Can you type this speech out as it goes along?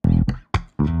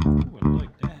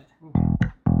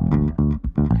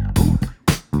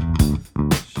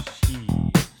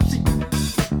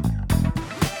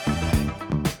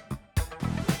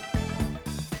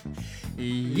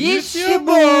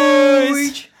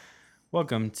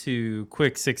Welcome to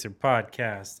Quick Sixer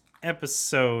Podcast,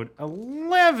 episode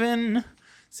 11,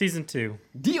 season 2.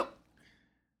 Deal.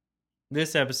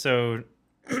 This episode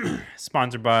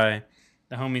sponsored by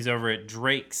the homies over at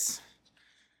Drake's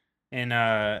in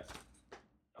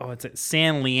it's at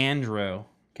San Leandro,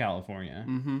 California.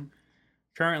 Mm-hmm.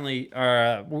 Currently,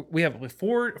 we have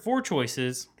four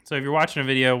choices. So if you're watching a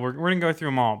video, we're gonna go through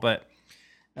them all. But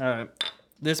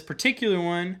this particular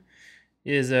one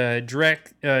is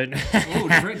Drake. Oh,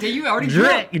 Drake! You already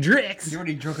Drake's. You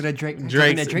already drunk that Drake.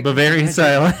 Drake's Bavarian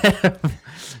style.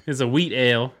 It's a wheat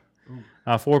ale,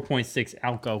 4.6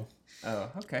 alcohol. Oh,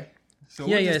 okay. So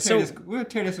we'll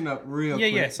tear this one up real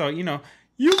quick. Yeah. So you know,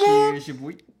 Cheers, your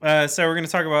boy. so we're gonna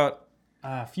talk about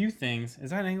a few things.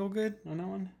 Is that angle good on that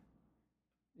one?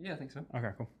 Yeah, I think so. Okay,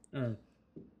 cool.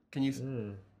 Can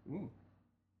you?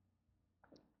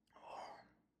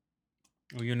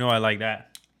 Well, you know I like that.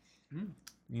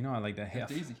 You know I like that.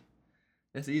 That's easy.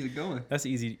 That's easy going. That's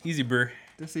easy brew.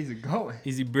 That's easy going.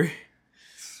 Easy brew.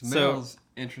 Smells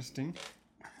interesting.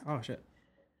 Oh shit.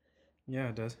 Yeah,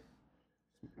 it does.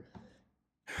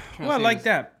 Well, I like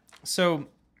that. So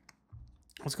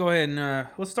let's go ahead and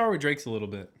let's start with Drake's a little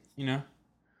bit. You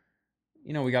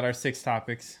know, we got our 6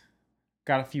 topics.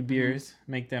 Got a few beers.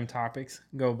 Make them topics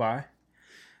go by.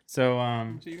 So what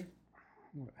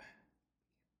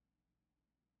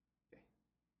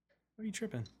are you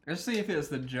tripping? Let's see if it's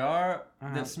the jar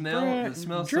that smells. Bruh, That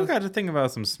smells. Drew got to think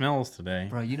about some smells today.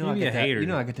 Bro, you know Maybe I get a hater. that. You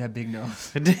know I get that big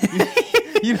nose.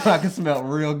 You know I can smell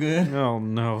real good. Oh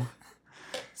no.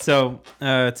 So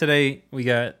today we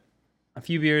got a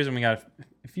few beers and we got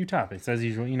a few topics as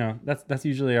usual. You know, that's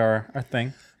usually our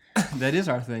thing. That is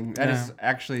our thing. That is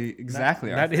actually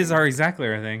exactly our thing. That is exactly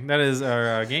our thing. That is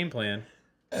our game plan.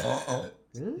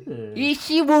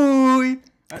 Ishi boy.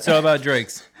 So about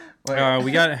Drake's. Wait,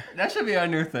 we got that should be our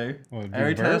new thing. What, do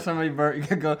Every the time burp? somebody burp, you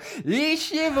can go,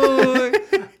 Ishi boy.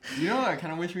 You know what I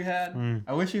kind of wish we had?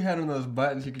 I wish you had one of those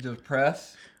buttons you could just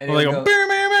press. And Or like it a would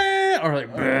go, or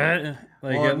like well,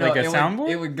 no, like a it soundboard.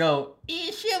 It would go,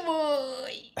 Ishi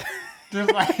boy.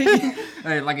 Just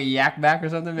like a yak back or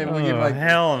something. Maybe we get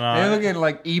hell no. maybe we could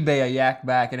like eBay a yak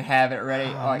back and have it ready.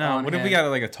 No, on what if we hand.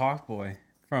 got like a talk boy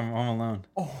from Home Alone?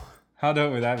 Oh, How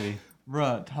dope would that be?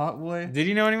 bruh, Talk Boy. Did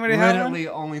you know anybody had one? Literally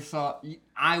only saw.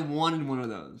 I wanted one of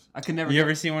those. I could never. You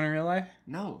ever see one in real life?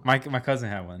 No. My cousin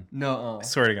had one. No. I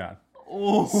swear to God.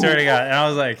 Oh. Swear to God. And I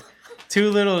was like, too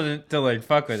little to like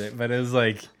fuck with it, but it was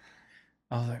like,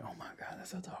 I was like, oh my God,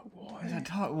 that's a talk boy. It's a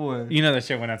Talk Boy. You know that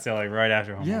shit went on sale like right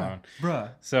after Home Yeah, Alone. bruh.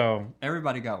 So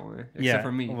Everybody got one except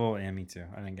for me. Well, yeah, me too.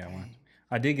 I didn't get one.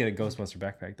 I did get a Ghostbuster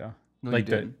backpack though. No, like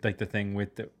you didn't. the thing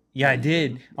with the. Yeah, I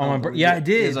did. Oh, I did.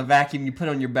 There's a vacuum you put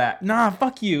on your back. Nah,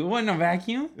 fuck you. It wasn't a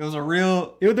vacuum. It was a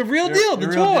real. It was the real deal. The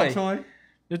real toy. deal toy.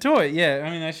 The toy. Yeah.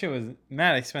 I mean, that shit was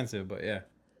mad expensive, but yeah.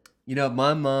 You know,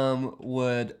 my mom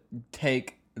would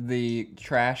take the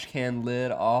trash can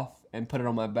lid off and put it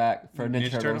on my back for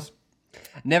Ninja Turtles.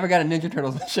 Never got a Ninja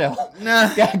Turtles shell.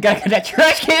 Nah. Gotta get that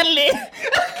trash can lid.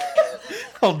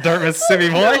 Old Dark Mississippi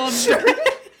boy.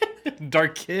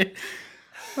 Dark kid.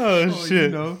 Oh, shit. You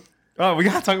know. Oh, we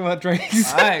gotta talk about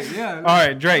Drake's. All right, yeah. All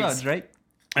right, Drake's. Oh, Drake.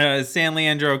 San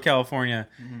Leandro, California.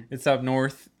 It's up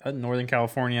north, Northern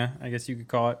California, I guess you could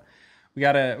call it. We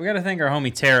gotta thank our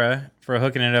homie Tara for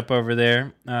hooking it up over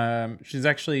there. She's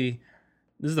actually,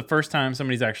 this is the first time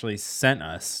somebody's actually sent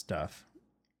us stuff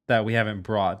that we haven't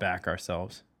brought back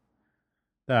ourselves.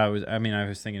 I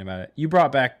was thinking about it. You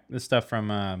brought back the stuff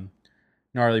from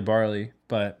Gnarly Barley,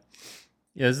 but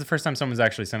yeah, this is the first time someone's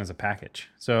actually sent us a package.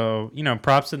 So, you know,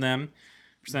 props to them.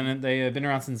 They have been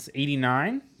around since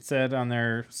 '89, said on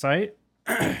their site.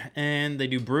 And they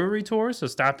do brewery tours, so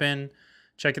stop in,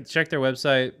 check their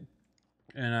website,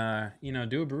 and you know,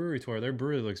 do a brewery tour. Their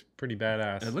brewery looks pretty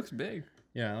badass. It looks big.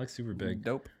 Yeah, it looks super big.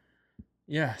 Dope.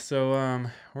 Yeah, so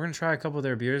we're gonna try a couple of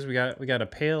their beers. We got a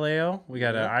pale ale, we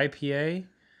got an IPA,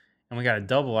 and we got a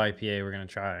double IPA. We're gonna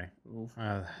try.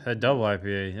 That double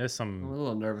IPA. That's I'm a some.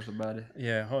 little nervous about it.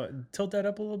 Yeah, tilt that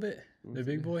up a little bit. The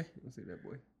big boy. Let's see that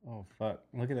boy. Oh fuck!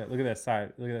 Look at that! Look at that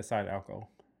side! Look at that side alcohol.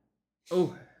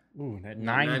 Oh, Ooh, that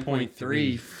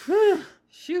 9.3.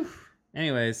 Phew.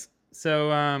 Anyways, so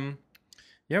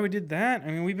yeah, we did that.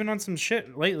 I mean, we've been on some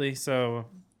shit lately, so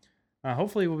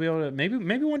hopefully we'll be able to maybe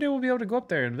one day we'll be able to go up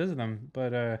there and visit them.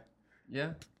 But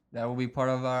Yeah, that will be part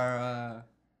of our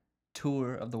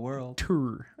tour of the world.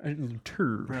 tour, a little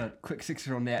tour. Bruh, quick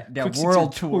sixer on that Quick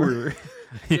world Sixer tour.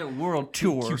 That world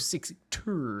tour. Q6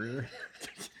 tour.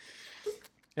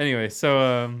 Anyway,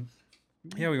 so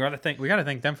yeah, we gotta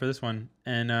thank them for this one,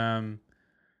 and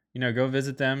you know, go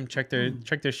visit them, check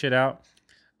their shit out.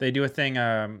 They do a thing.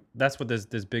 That's what this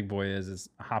big boy is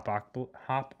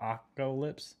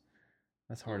hopocalypse.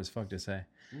 That's hard as fuck to say.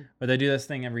 But they do this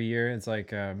thing every year. It's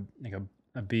like a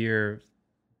beer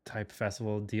type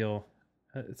festival deal.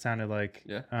 It sounded like.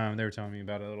 Yeah. They were telling me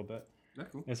about it a little bit.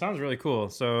 That's cool. It sounds really cool.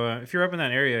 So if you're up in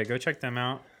that area, go check them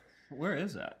out. Where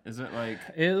is that? Is it like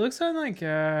It looks like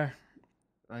San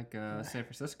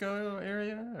Francisco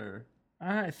area or?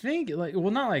 I think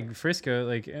not like Frisco.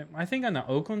 Like I think on the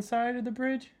Oakland side of the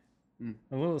bridge,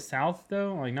 a little south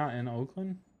though. Like not in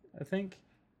Oakland. I think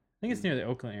it's near the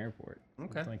Oakland airport.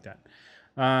 Okay. Something like that.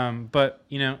 But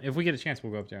if we get a chance,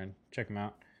 we'll go up there and check them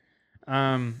out.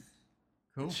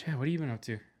 Cool. Shit, what have you been up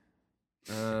to?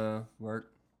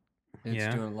 Work. It's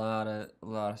Yeah. doing a lot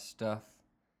of stuff.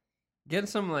 Getting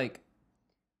some a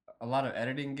lot of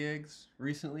editing gigs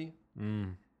recently,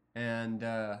 and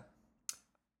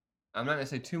I'm not gonna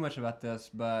say too much about this,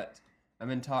 but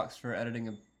I'm in talks for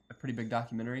editing a pretty big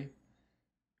documentary.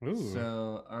 Ooh.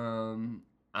 So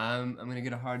I'm gonna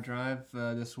get a hard drive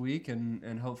this week,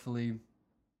 and hopefully,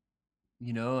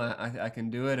 I can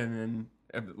do it, and then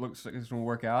if it looks like it's gonna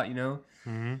work out,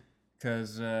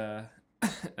 because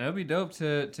it'll be dope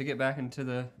to get back into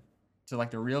the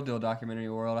real deal documentary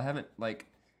world. I haven't You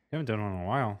haven't done one in a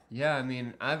while. Yeah, I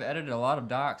mean, I've edited a lot of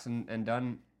docs and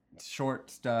done short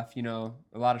stuff, a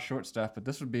lot of short stuff, but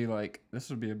this would be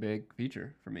a big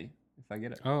feature for me if I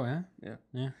get it. Oh yeah.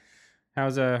 Yeah.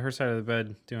 How's her side of the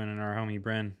bed doing and our homie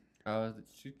Bren?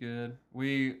 She's good.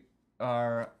 We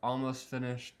are almost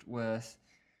finished with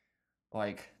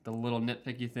the little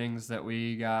nitpicky things that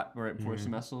we got right before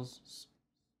semestals.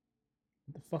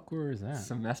 What the fuck word is that?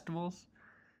 Semestivals?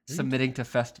 Submitting to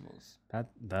festivals.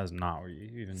 That's not what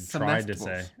you even tried to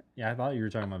say. Yeah, I thought you were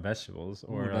talking about vegetables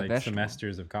or vegetable.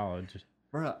 semesters of college.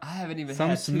 Bro, I haven't even Some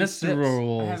had 2 semester sips.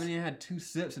 rolls. I haven't even had 2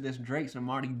 sips of this Drake's and I'm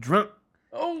already drunk.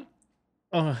 Oh,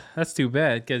 that's too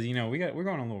bad because we're going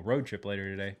on a little road trip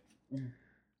later today.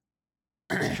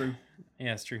 It's true.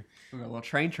 Yeah, it's true. We got a little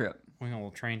train trip. We're going on a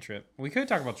little train trip. We could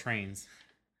talk about trains.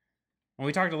 Well,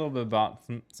 we talked a little bit about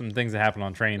some things that happened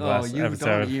on trains last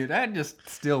episode. That just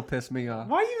still pissed me off.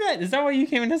 Why are you mad? Is that why you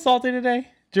came in salty today?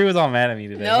 Drew was all mad at me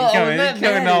today. No, He I was not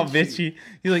coming mad all at you. bitchy.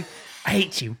 He's like, I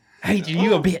hate you.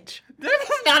 You a bitch.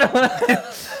 That's not what I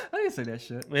didn't say that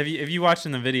shit. If you watched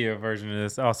in the video version of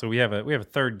this, also we have a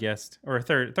third guest or a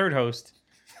third host.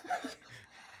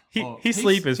 He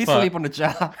sleep as fuck. He sleep on the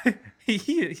job.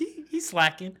 He's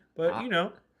slacking, but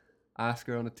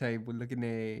Oscar on the table looking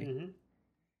at.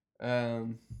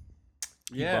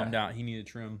 He bummed out. He needed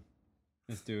trim.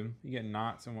 This dude, he getting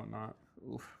knots and whatnot.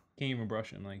 Oof. Can't even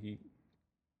brush him like he.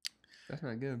 That's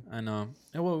not good. I know.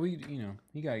 Well, you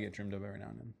gotta get trimmed up every now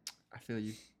and then. I feel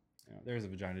you. There's a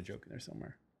vagina joke in there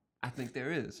somewhere. I think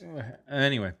there is.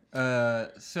 Anyway.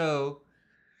 So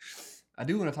I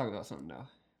do want to talk about something now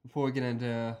before we get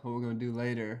into what we're gonna do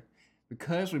later,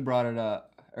 because we brought it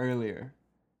up earlier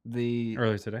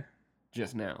today.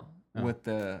 Just now with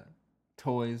the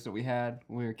toys that we had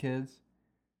when we were kids.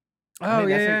 Oh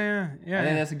yeah. I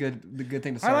think that's the good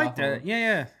thing to start I like off that. on.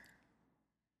 Yeah.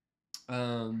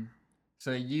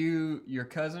 So your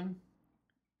cousin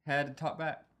had a talk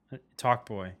back? Talk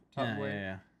boy. Talk boy?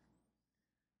 Yeah.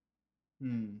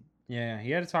 Hmm. Yeah,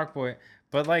 he had a talk boy,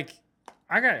 but all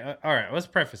right. Let's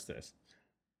preface this.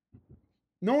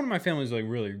 No one in my family is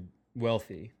really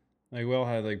wealthy. We all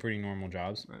had pretty normal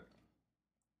jobs. Right.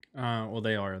 Well,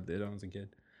 they are. They don't as a kid.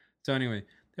 So anyway,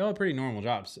 they all had pretty normal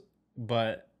jobs,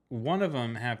 but one of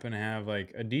them happened to have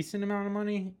a decent amount of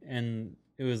money, and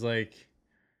it was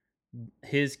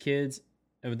his kids.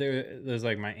 There was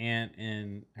my aunt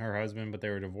and her husband, but they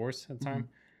were divorced at the time.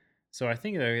 So I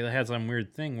think they had some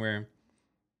weird thing where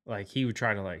he would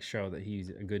try to show that he's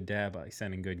a good dad by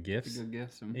sending good gifts. Good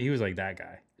gifts. He was that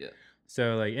guy. Yeah.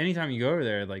 So anytime you go over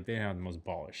there, they have the most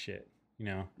baller shit.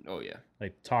 Oh yeah.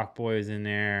 Talk boys in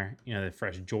there. The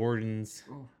fresh Jordans.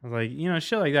 Ooh. I was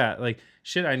shit like that.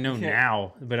 Shit I know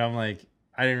now, but I'm I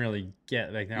didn't really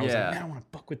get that. I was man, I want to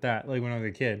fuck with that. When I was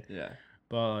a kid. Yeah.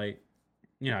 But I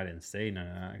didn't say none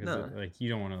of that because you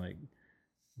don't want to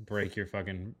break your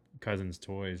fucking cousin's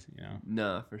toys.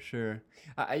 No, for sure.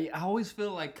 I always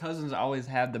feel like cousins always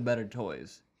have the better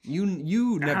toys. You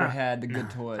never had the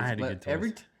good toys. I had the good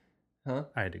toys. Huh?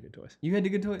 I had the good toys. You had the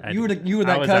good toys. You were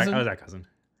that cousin. I was that cousin.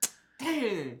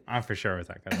 Dang. I for sure was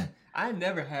that cousin. I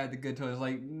never had the good toys.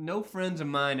 No friends of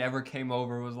mine ever came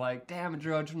over and was like, damn,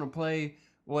 Drew, I just want to play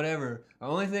whatever. The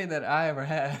only thing that I ever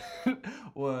had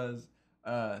was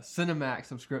a Cinemax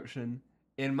subscription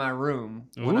in my room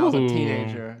when I was a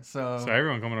teenager. So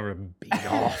everyone coming over to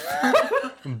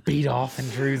beat off in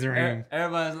Drew's room.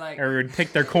 Everybody's like, or would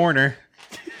pick their corner.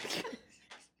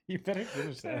 You better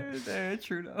finish that. That's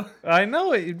true though. I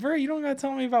know it, bro. You don't gotta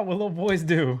tell me about what little boys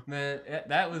do. Man,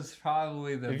 that was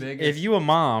probably the biggest. If you a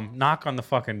mom, knock on the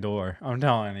fucking door. I'm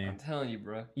telling you. I'm telling you,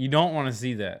 bro. You don't want to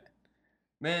see that.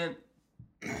 Man,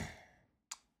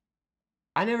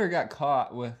 I never got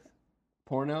caught with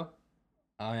porno,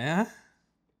 Oh yeah.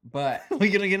 but We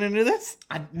gonna get into this?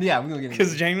 yeah, we're gonna get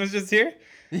Because Jane was just here.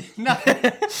 no.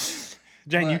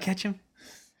 Jane, you But- catch him?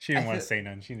 She didn't I want to feel- say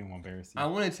nothing. She didn't want to embarrass you. I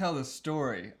want to tell the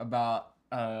story about.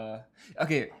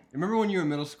 Okay, remember when you were in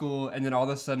middle school and then all of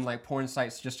a sudden like porn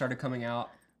sites just started coming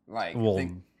out? Like Well,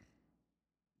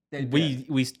 they did.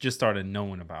 we just started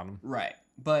knowing about them Right,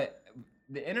 but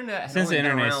the internet had since the only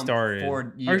been internet around started. 4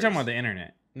 Are you years. talking about the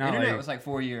internet? The Not internet like, was like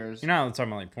 4 years. you're not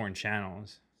talking about like porn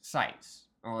channels. Sites.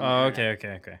 On the Oh, internet.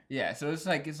 okay. Yeah, so it's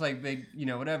like big,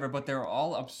 whatever, but they're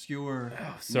all obscure.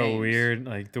 Oh, so names. weird.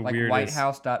 Like the Like weirdest.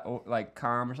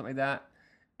 whitehouse.com or something like that.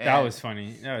 That And- was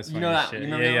funny. That was You funny know as that- shit. you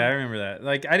remember Yeah, that yeah, I one? remember that.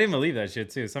 Like, I didn't believe that shit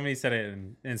too. Somebody said it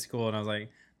in school, and I was like,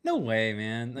 no way,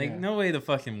 man. Like, Yeah. no way the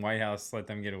fucking White House let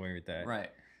them get away with that. Right.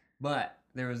 But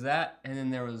there was that, and then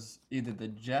there was either the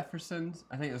Jeffersons.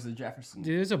 I think it was the Jeffersons.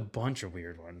 Dude, there's a bunch of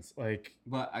weird ones. Like,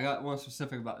 But I got one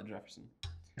specific about the Jefferson.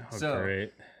 oh, So,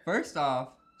 great. First off,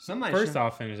 somebody. First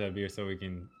off, finish that beer so I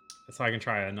can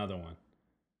try another one.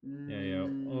 Yeah.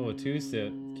 Oh, 2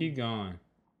 sip. Keep going.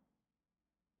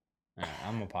 All right,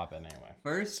 I'm gonna pop it anyway.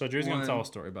 First. So Drew's gonna one, tell a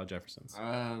story about Jefferson's.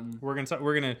 Um. We're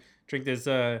gonna drink this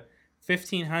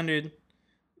 1500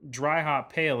 dry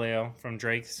hop pale ale from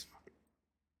Drake's.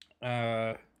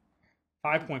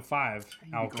 5.5 you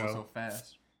be going alcohol. so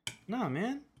fast. No,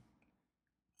 man.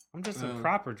 I'm just a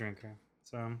proper drinker.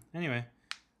 So anyway,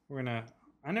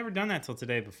 I never done that till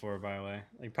today before, by the way.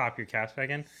 Like pop your caps back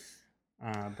in.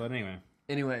 But anyway.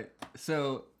 Anyway,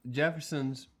 so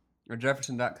Jefferson's or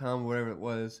Jefferson.com, whatever it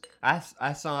was,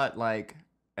 I saw it like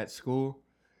at school,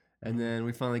 and then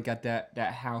we finally got that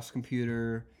house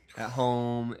computer at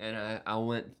home, and I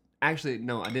went. Actually,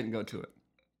 no, I didn't go to it.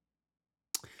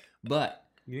 But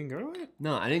You didn't go to it?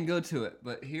 no, I didn't go to it.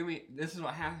 But hear me. This is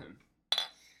what happened.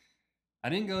 I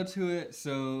didn't go to it,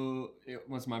 so it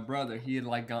was my brother. He had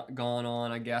like gone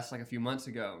on, I guess, like a few months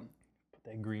ago. Put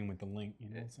that green with the link, you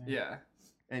know what I'm saying? Yeah.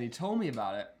 And he told me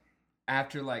about it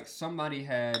after like somebody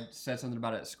had said something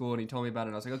about it at school, and he told me about it.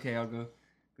 And I was like, okay, I'll go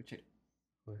check.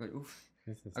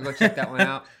 I'll go check that one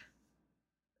out.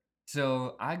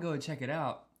 So I go and check it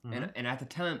out, and at the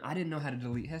time I didn't know how to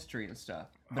delete history and stuff,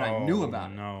 but I knew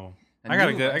about it. No. I I got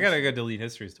knew about a this. good delete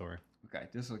history story. Okay,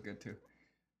 this was good too.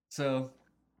 So,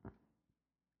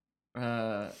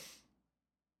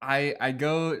 I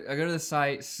go to the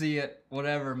site, see it,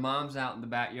 whatever. Mom's out in the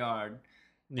backyard.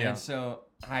 Yeah. And so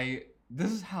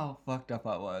this is how fucked up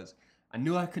I was. I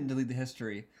knew I couldn't delete the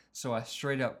history, so I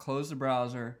straight up closed the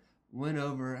browser, went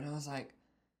over, and I was like,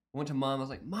 went to Mom. I was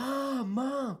like,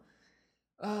 Mom,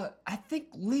 I think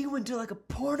Lee went to like a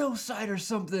porno site or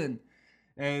something.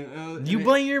 And You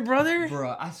blame your brother?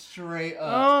 bruh, I straight up,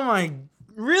 Oh my,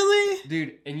 really?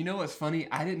 dude. And you know what's funny?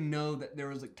 I didn't know that there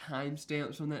was like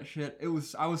timestamps on that shit.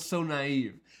 I was so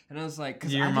naive, and I was like,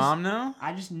 Did your mom know?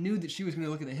 I just knew that she was gonna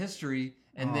look at the history,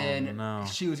 and Oh, then no.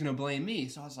 she was gonna blame me.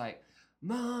 So I was like,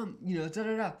 Mom, da da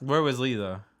da. Where was Lee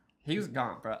though? He was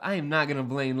gone, bro. I am not gonna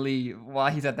blame Lee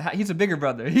while he's at the house. He's a bigger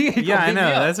brother. He Yeah, gonna I beat me know.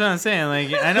 up. That's what I'm saying.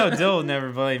 Like, I know Dill would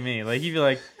never blame me. Like, he'd be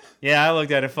like, "Yeah, I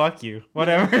looked at it. Fuck you.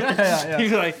 Whatever." Yeah. He'd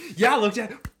be like, "Yeah, I looked at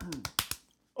it."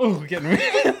 Oh, getting weird.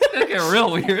 It's getting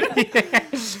real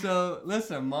weird. So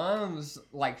listen, Mom's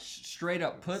like straight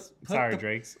up put Sorry, the,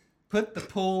 Drakes. put the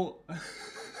pool.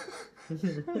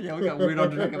 Yeah, we got weird on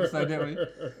the drink episode, didn't we?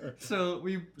 So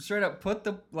we straight up put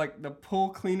the pool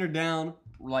cleaner down,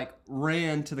 like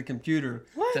ran to the computer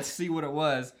What? to see what it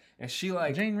was, and she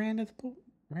like, Jane ran to the pool.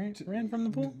 Ran from the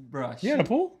pool. bruh, You had a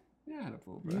pool? Yeah, I had a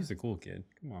pool, You bruh. was a cool kid.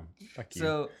 Come on, fuck you.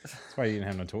 So That's why you didn't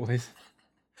have no toys.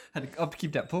 had to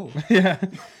upkeep that pool, Yeah.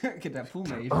 get that pool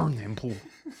made. Earn them pool.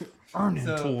 Earn them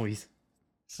So- toys.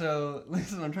 So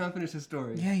listen, I'm trying to finish the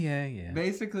story. Yeah.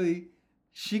 Basically,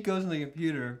 she goes on the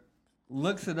computer,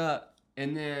 looks it up,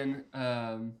 and then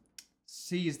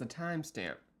sees the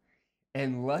timestamp.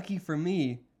 And lucky for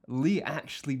me, Lee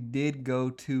actually did go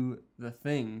to the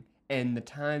thing, and the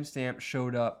timestamp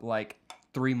showed up like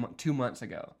 2 months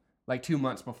ago, like 2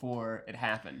 months before it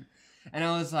happened. And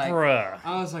I was like,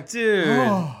 Bruh. Dude.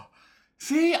 oh,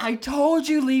 see, I told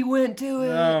you Lee went to it.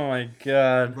 Oh my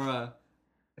god. Bruh,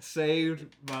 saved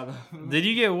by the. Did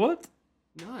you get whooped?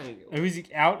 No, I ain't get Was he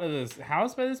out of the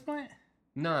house by this point?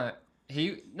 man,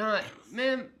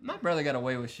 my brother got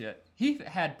away with shit. He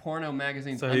had porno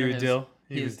magazines. So under he was his- Dill.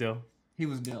 He his- was Dill. He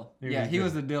was Dill. He yeah, was he Dill.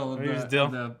 was the Dill of He the. was Dill.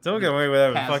 of the- Dill get away with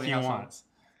whatever the Pasley fuck he household. wants.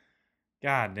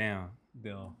 God damn,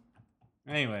 Bill.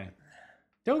 Anyway,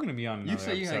 still gonna be on You another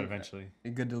say you episode had- eventually. A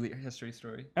good delete history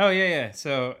story. Oh yeah.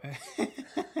 So,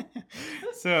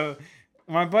 so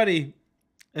my buddy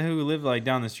who lived like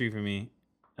down the street from me,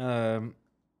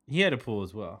 he had a pool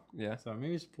as well. Yeah. So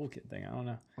maybe it's a pool kid thing. I don't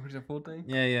know. What's the full thing?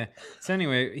 Yeah. So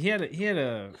anyway, he had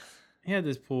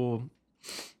this pool,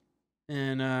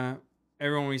 and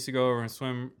everyone used to go over and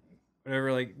swim,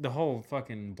 whatever. Like the whole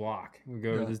fucking block would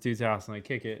go to this dude's house and like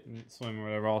kick it and swim or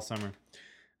whatever all summer.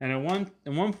 And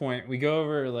at one point we go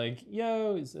over like,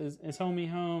 yo, is homie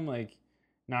home? Like,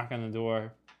 knock on the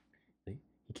door. Like,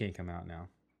 he can't come out now.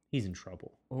 He's in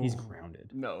trouble. He's grounded.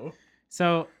 No.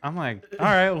 So I'm like, all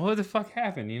right, well, what the fuck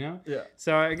happened, you know? Yeah.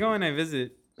 So I go and I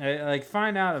visit. I like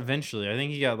find out eventually. I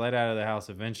think he got let out of the house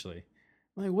eventually.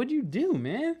 I'm like, what'd you do,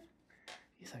 man?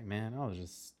 He's like, man, I was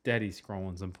just steady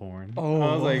scrolling some porn. I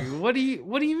was like, what do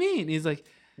you mean? He's like,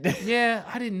 yeah,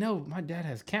 I didn't know my dad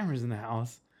has cameras in the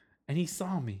house, and he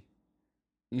saw me.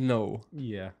 No.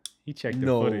 Yeah, he checked the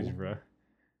footage, bro.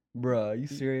 Bruh, you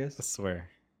serious? I swear,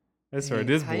 Hey,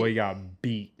 this how boy you- got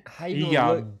beat. How you He gonna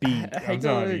got look- beat. how you I'm gonna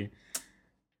telling look- you.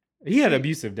 He had an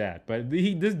abusive dad, but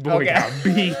this boy Okay. got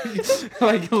beat.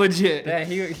 Like legit. Dang,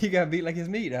 he got beat like his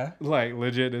meat, huh? Like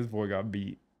legit, this boy got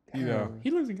beat. You know, Damn. he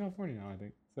lives in California now, I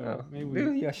think. So Oh, maybe.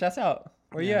 dude, yeah, shouts out.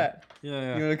 Where you Yeah. at?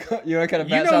 Yeah. You wanna kind of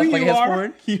You bad know sounds who like you his are.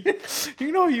 porn?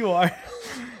 You know who you are.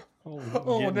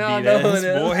 Oh, getting now I beat know ass, who it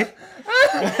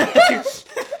is.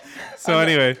 boy. So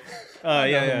anyway,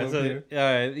 I know yeah. who So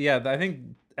it yeah, I think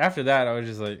after that I was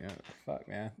just like, oh, fuck,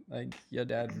 man. Like your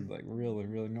dad was like really,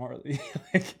 really gnarly.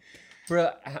 Like,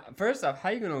 Bro, first off, how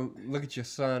you gonna look at your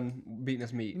son beating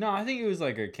his meat? no, I think it was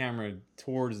like a camera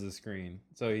towards the screen,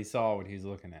 so he saw what he was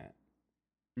looking at.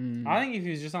 Mm. I think if he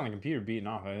was just on the computer beating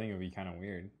off, I think it would be kind of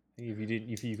weird. I think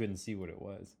if you couldn't see what it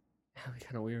was. That'd be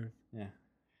kind of weird. Yeah.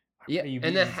 Yeah, You and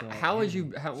beat then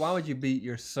yourself, why would you beat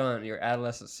your son, your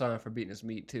adolescent son, for beating his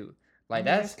meat too? Like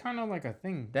that's kind of like a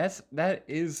thing. that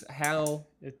is how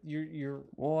You're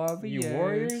warriors. you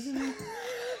warriors.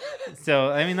 So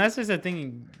I mean, that's just a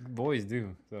thing boys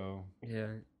do. So Yeah,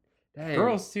 dang.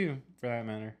 girls too, for that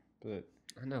matter. But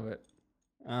I know it.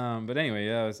 but anyway,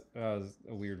 that was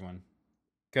a weird one,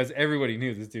 because everybody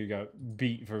knew this dude got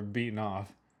beat for beating off.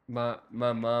 My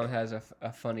mom has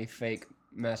a funny fake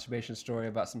masturbation story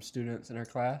about some students in her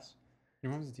class.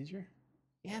 Your mom's a teacher?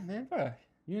 Yeah, man, bro.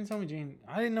 You didn't tell me Jane.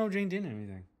 I didn't know Jane did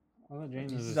anything. I thought Jane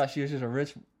She was. thought she was just a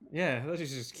rich. Yeah, I thought she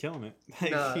was just killing it.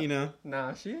 Like, Nah. you know.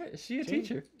 Nah, she a Jane-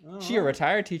 teacher. Oh, She a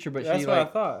retired teacher, but That's she what like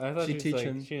I thought. I thought she she was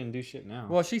teaching- like, she didn't do shit now.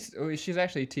 well, she's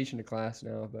actually teaching a class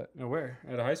now, but Where?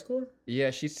 At a high school?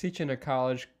 yeah, she's teaching a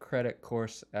college credit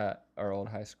course at our old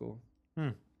high school. Hmm.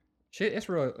 It's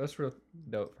real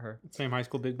dope for her. Same high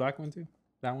school Big Black one too?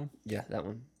 That one? Yeah, that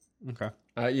one. Okay.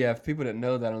 Yeah, if people didn't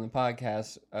know that on the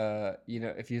podcast,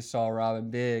 if you saw Robin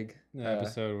Big, The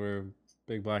episode where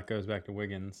Big Black goes back to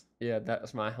Wiggins. yeah, that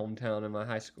was my hometown and my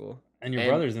high school. And your And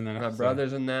brother's in that My episode.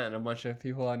 brother's in that and a bunch of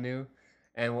people I knew.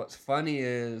 And what's funny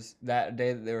is that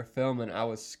day that they were filming, I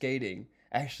was skating.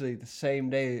 Actually, the same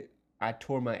day I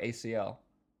tore my ACL.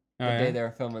 The Oh, yeah? day they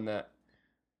were filming that.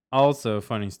 Also,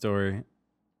 funny story.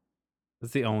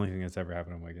 That's the only thing that's ever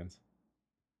happened in Wiggins.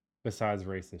 Besides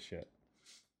racist shit.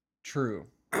 True.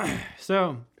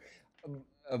 So,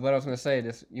 But I was gonna say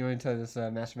this. You want to tell this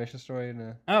masturbation story?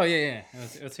 oh yeah.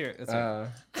 Let's hear it. Let's hear it.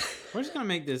 Uh, We're just gonna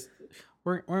make this.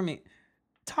 We're gonna make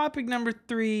topic number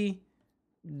 3.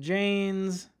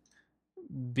 Jane's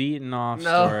beaten off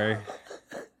No. story.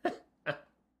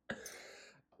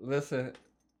 listen,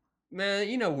 man.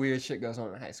 You know weird shit goes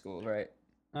on in high school, right?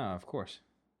 Oh, of course.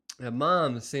 And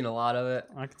Mom's seen a lot of it,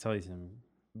 I can tell you some.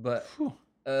 but Whew.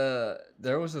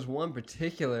 there was this one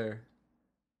particular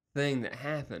thing that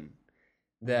happened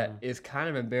that is kind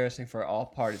of embarrassing for all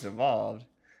parties involved.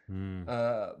 Hmm.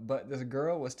 But this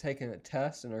girl was taking a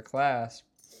test in her class.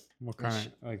 What kind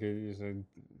of like a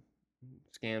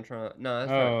Scantron. No,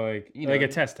 that's oh like you like know, a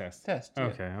test? test. Yeah.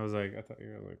 Okay, I was like, I thought you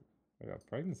were like a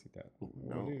pregnancy test.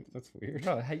 No. Dude, that's weird.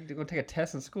 Bro, how you gonna take a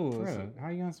test in school? Bro, how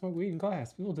you gonna smoke weed in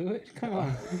class? People do it. Come on,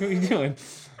 what are you doing?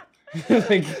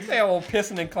 Like, They all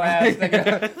pissing in class,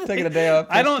 taking a day off.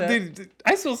 I don't. piss test. Dude,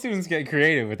 high school students get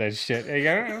creative with that shit. Like,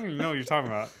 I don't even know what you're talking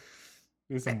about.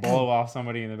 Do some blow off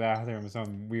somebody in the bathroom or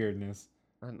some weirdness.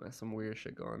 I know some weird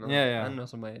shit going on. Yeah. I know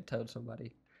somebody had towed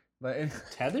somebody, but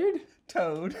Tethered?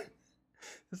 towed.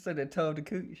 Just said they towed the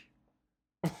cooch.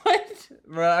 What?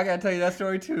 Bro, I gotta tell you that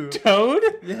story too. Toad?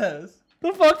 Yes.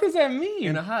 The fuck does that mean?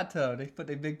 In a hot tub, they put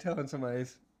their big toe in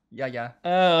somebody's. Yeah.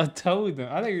 Toad them.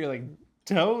 I think you're like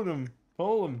toad them,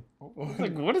 pull them.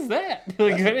 Like, what is that?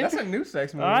 Like, That's a new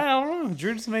sex movie. I don't know.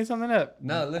 Drew just made something up.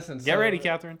 No, listen. Get ready,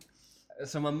 Catherine.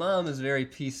 So my mom is very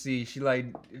PC. She like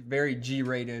very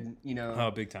G-rated, you know.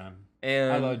 Oh, big time.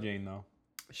 And I love Jane though.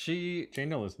 she Jane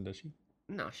don't listen, does she?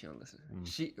 no, she don't listen.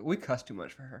 We cuss too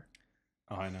much for her.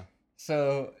 Oh, I know.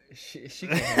 So she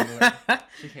can't handle it.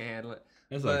 She can't handle it.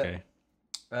 It's But, okay.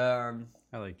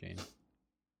 I like Jane.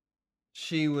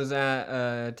 She was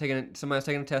at somebody was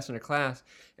taking a test in her class,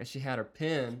 and she had her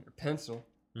pen or pencil,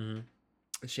 Mm-hmm.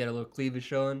 and she had a little cleavage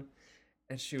showing,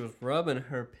 and she was rubbing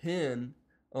her pen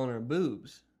on her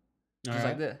boobs, just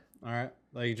like this. All right.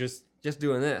 Like just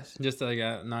doing this. like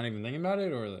not even thinking about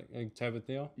it, or like a type of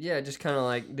deal. Yeah, just kind of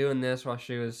like doing this while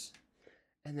she was,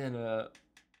 and then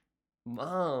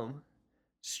mom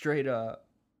straight up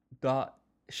thought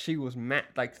she was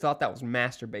thought that was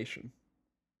masturbation.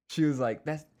 She was like,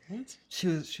 "That's." What? She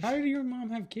How did your mom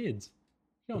have kids?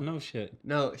 You don't know shit.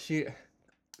 No, she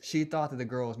thought that the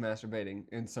girl was masturbating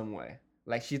in some way.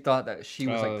 Like she thought that she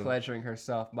was like pleasuring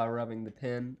herself by rubbing the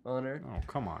pen on her. Oh,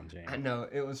 come on, Jane. I know,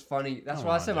 it was funny. That's Come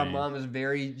why I on, said my Jane. mom is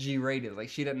very G-rated. Like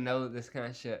she didn't know this kind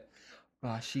of shit.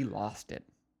 She lost it.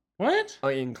 What? Oh,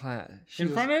 in class. In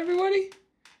front of everybody?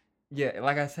 Yeah,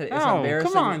 like I said, it's Oh,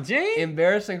 embarrassing. come on, Jane.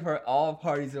 Embarrassing for all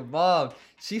parties involved.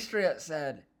 She straight up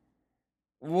said,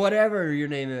 "Whatever your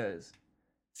name is,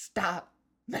 stop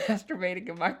masturbating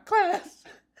in my class."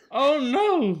 Oh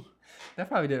no. That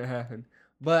probably didn't happen.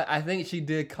 But I think she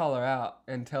did call her out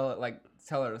and tell her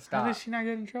to stop. How did she not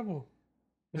get in trouble?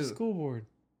 The Who? school board.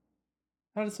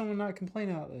 How did someone not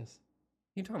complain about this?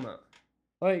 What you talking about?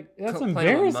 Like, that's Complain about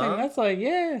embarrassing. mom? That's like,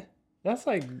 yeah. That's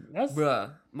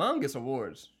Bruh, mom gets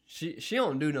awards. She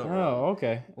don't do no wrong. Oh,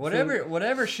 okay.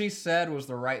 Whatever she said was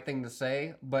the right thing to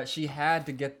say, but she had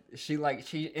to get she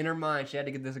in her mind she had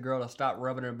to get this girl to stop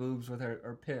rubbing her boobs with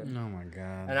her pen. Oh my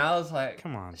god. And I was like,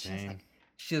 Come on, Jane.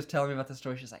 she was telling me about the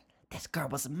story. She's like, "This girl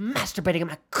was masturbating in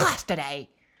my class today."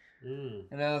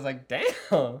 And I was like, "Damn."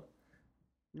 I was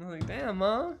like, "Damn,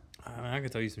 mom." I mean, I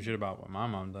could tell you some shit about what my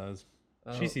mom does.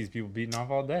 Oh, She sees people beating off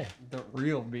all day. the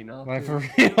real beating off. Like, too.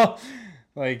 for real.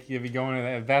 Like, if you go into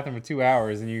the bathroom for 2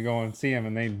 hours and you go and see them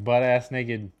and they butt ass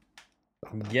naked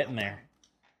getting there.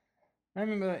 I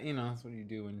remember that, that's what you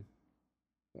do when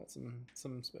you got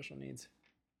some special needs.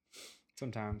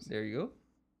 Sometimes. There you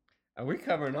go. We're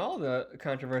covering all the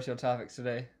controversial topics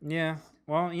today. Yeah.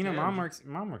 Well, Yeah. mom works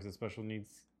a special needs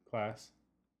class.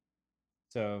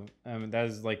 So, that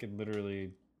is like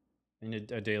literally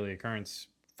a daily occurrence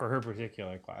for her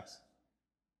particular class.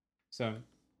 So,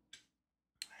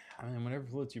 I mean, whatever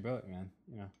floats your boat, man.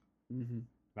 Mm-hmm.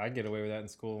 If I get away with that in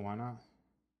school, why not?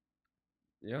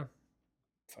 Yeah.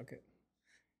 Fuck it.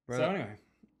 Bro. So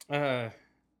anyway,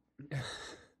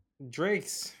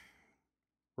 Drake's.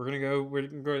 We're gonna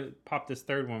go pop this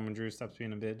third one when Drew stops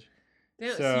being a bitch.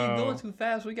 Damn, see, you're going too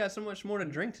fast. We got so much more to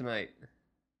drink tonight.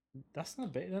 That's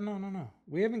not bad. No.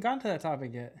 We haven't gotten to that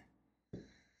topic yet.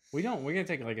 We don't. We're gonna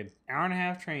take like an hour and a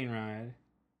half train ride.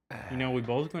 We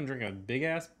both gonna drink a big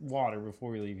ass water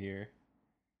before we leave here.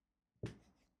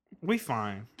 We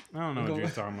fine. I don't know what you're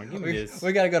talking about. Give me this.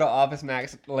 We gotta go to Office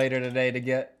Max later today to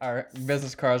get our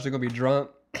business cards. We're gonna be drunk,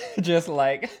 just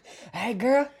like, "Hey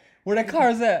girl, where the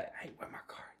car's at? Hey, where my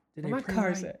car? Where my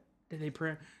car's at?" Did they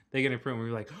print? They gonna print. We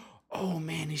were like, oh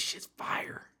man, this shit's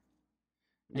fire.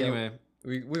 Yeah, Anyway,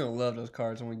 we're gonna love those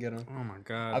cards when we get them. oh my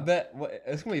god. I bet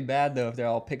it's gonna be bad though if they're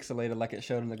all pixelated like it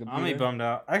showed on the computer. I'm bummed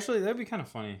out. Actually, that'd be kind of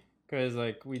funny because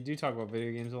like we do talk about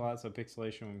video games a lot, so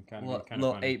pixelation would kind of be kind of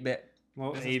little funny. 8-bit.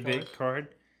 Little business 8-bit card.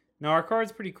 No, our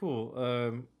card's pretty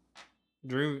cool.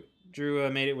 Drew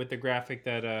made it with the graphic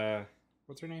that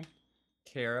what's her name?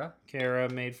 Kara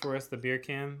made for us, the beer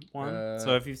can one.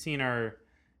 So if you've seen our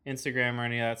Instagram or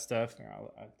any of that stuff,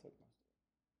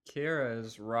 Kara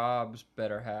is Rob's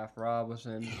better half. Rob was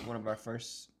in one of our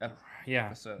first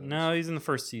episodes. No, he's in the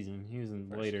first season. He was in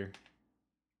later.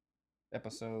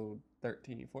 Episode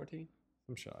 13, 14?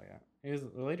 Some shit like that. He was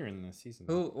later in the season.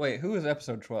 Who was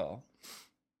episode 12?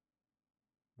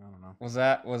 I don't know. Was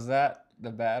that the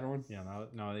bad one? Yeah,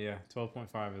 no,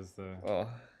 12.5 is the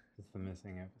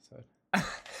missing episode.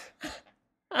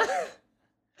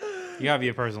 You gotta be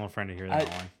a personal friend to hear that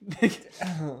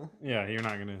one. Yeah, you're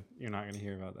not gonna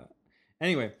hear about that.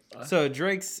 Anyway, so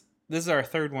Drake's. This is our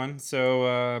third one.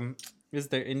 So this is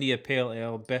their India Pale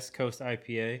Ale Best Coast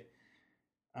IPA.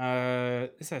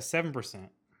 This has 7%.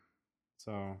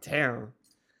 So damn.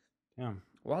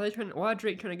 Why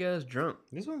Drake trying to get us drunk?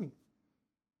 This one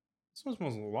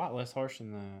smells a lot less harsh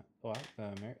than the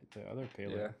other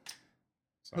pale ale. Yeah.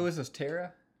 So. Who is this?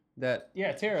 Tara? Tara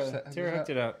hooked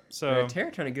it up. So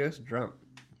Tara trying to get us drunk.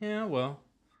 Yeah, well,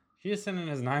 she just sent in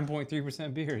us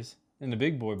 9.3% beers in the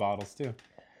big boy bottles too.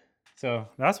 So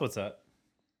that's what's up.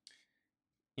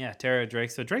 Yeah, Tara,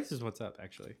 Drake. So Drake's is what's up,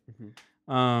 actually.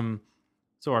 Mhm.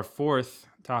 So our fourth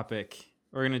topic,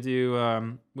 we're gonna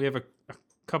do. We have a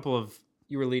couple of.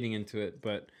 You were leading into it,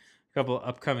 but a couple of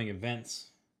upcoming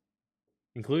events,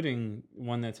 including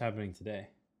one that's happening today.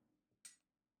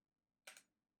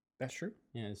 That's true.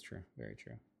 Yeah, it's true. Very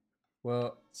true.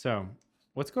 Well, So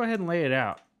let's go ahead and lay it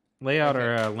out. Lay out Okay.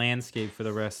 our landscape for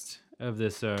the rest of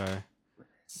this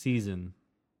season,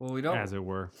 well, we don't. as it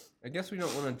were. I guess we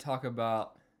don't want to talk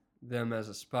about them as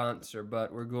a sponsor,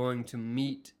 but we're going to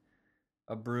meet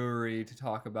a brewery to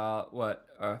talk about what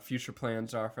our future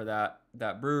plans are for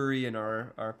that brewery and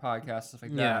our podcast, stuff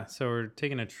like Yeah. that. So we're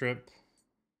taking a trip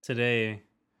today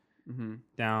Mm-hmm.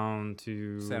 down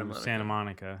to Santa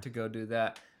Monica. To go do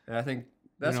that, and I think We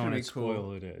that's don't gonna want be to cool. spoil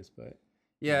who it is, but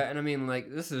Yeah, and I mean, like,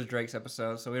 this is Drake's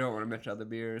episode, so we don't want to mention other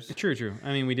beers. true.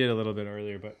 I mean, we did a little bit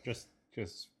earlier, but just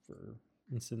for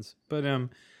instance. But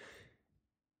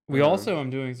we also am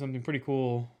doing something pretty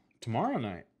cool tomorrow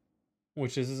night,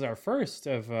 which is our first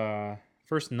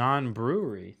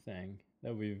non-brewery thing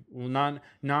that we've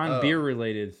non-beer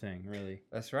related thing, really.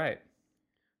 That's right.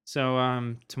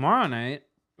 So tomorrow night,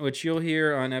 which you'll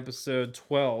hear on episode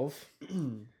 12,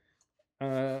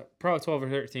 probably 12 or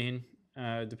 13,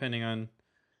 depending on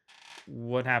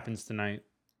what happens tonight.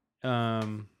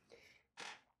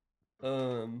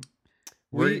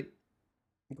 We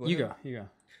You go.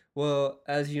 Well,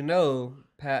 as you know,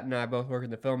 Pat and I both work in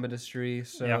the film industry,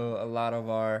 so Yeah. a lot of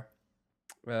our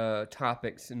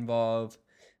topics involve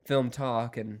film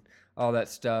talk and all that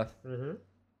stuff. Mm-hmm.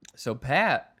 So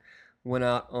Pat went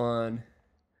out on.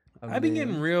 I've been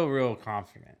getting real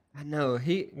confident I know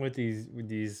with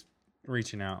these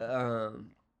reaching out.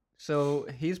 So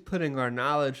he's putting our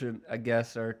knowledge and I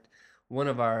guess one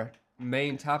of our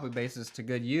main topic bases to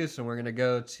good use, and we're gonna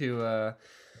go to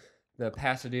the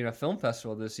Pasadena Film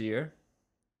Festival this year.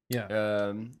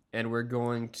 Yeah. And we're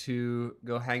going to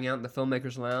go hang out in the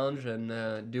Filmmakers Lounge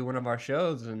and do one of our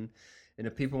shows. And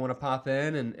if people want to pop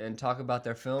in and talk about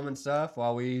their film and stuff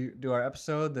while we do our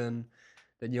episode, then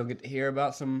you'll get to hear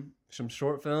about some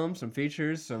short films, some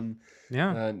features, some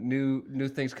new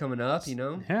things coming up. You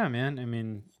know. Yeah, man. I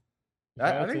mean,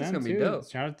 I think it's gonna be dope.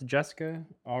 Shout out to Jessica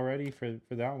already for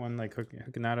that one, like hooking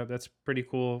that up. That's pretty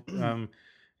cool.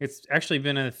 It's actually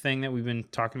been a thing that we've been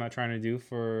talking about trying to do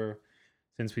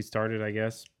since we started, I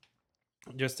guess.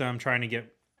 Just trying to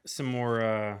get some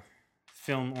more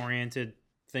film oriented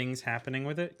things happening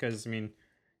with it, because I mean,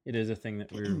 it is a thing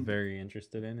that we're very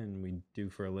interested in and we do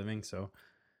for a living. So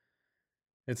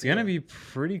it's gonna be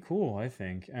pretty cool, I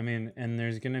think. I mean, and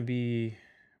there's gonna be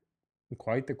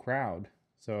quite the crowd.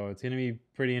 So it's going to be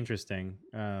pretty interesting.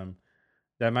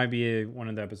 That might be one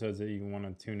of the episodes that you want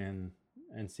to tune in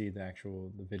and see the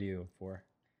video for.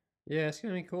 Yeah, it's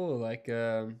going to be cool. Like,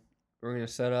 we're going to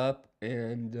set up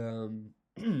and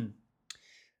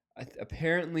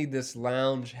apparently this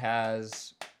lounge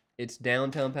it's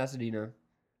downtown Pasadena.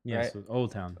 Yes, right?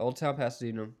 Old Town. Old Town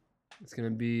Pasadena. It's going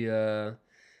to be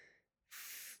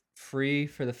free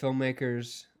for the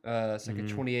filmmakers. It's like a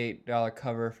 $28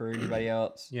 cover for anybody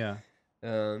else. Yeah.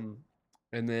 And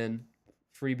then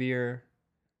free beer.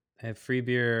 I have free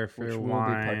beer, free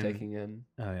wine. We'll be partaking in.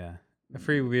 Oh yeah, a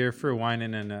free beer, free wine,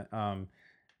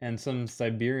 and some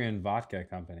Siberian vodka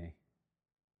company.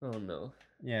 Oh no.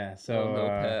 Yeah. So no,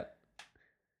 Pat.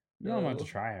 No. I'm about to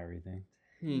try everything.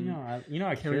 You know,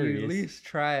 I Can curious. we at least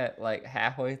try it like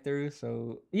halfway through?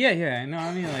 So yeah. No,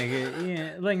 I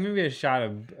mean like maybe a shot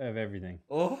of everything.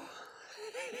 Oh.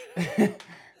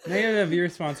 They have a beer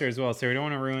sponsor as well, so we don't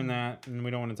want to ruin that, and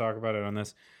we don't want to talk about it on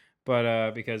this.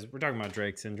 But because we're talking about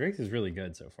Drake's, and Drake's is really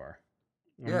good so far.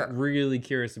 I'm really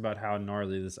curious about how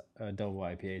gnarly this double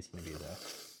IPA is going to be, though.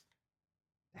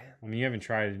 I mean, you haven't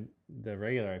tried the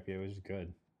regular IPA, which is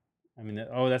good. I mean,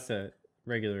 that's a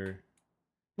regular.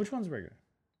 Which one's regular?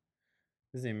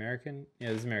 This is the American? Yeah,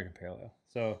 this is American Pale Ale.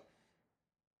 So,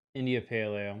 India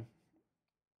Pale Ale.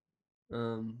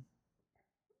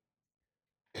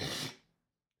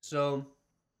 So,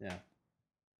 yeah.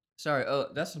 Sorry. Oh,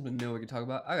 that's something new we can talk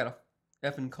about. I got a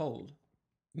effing cold.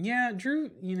 Yeah, Drew.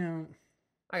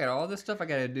 I got all this stuff I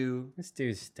gotta do. This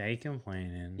dude stay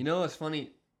complaining. You know what's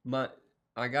funny?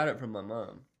 I got it from my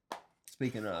mom.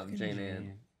 Speaking of Jane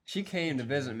Ann, she came to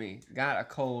visit me. Got a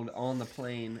cold on the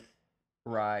plane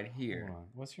ride here. Hold on.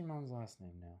 What's your mom's last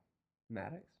name now?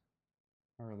 Maddox.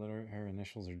 Her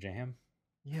initials are Jam.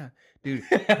 Yeah, dude.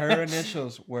 Her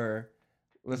initials were.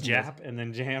 Jap and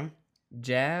then Jam.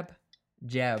 Jab,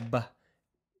 jab,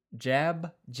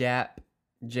 jab, jap,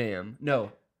 jam.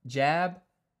 No, jab,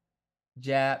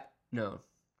 jap. No,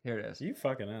 here it is. You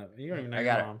fucking up. You don't even know I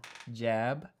your got mom. it.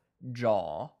 Jab,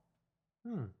 jaw,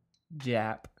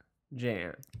 Jap Jan.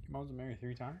 Your mom's been married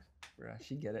 3 times? Bruh,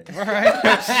 she get it. All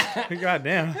right.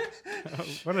 Goddamn.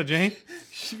 What a Jane.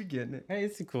 She be getting it. Hey,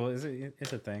 it's cool.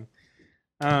 It's a thing.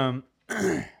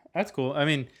 That's cool. I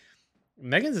mean,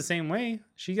 Megan's the same way.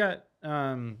 She got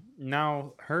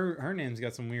now her name's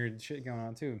got some weird shit going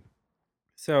on too.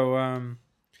 So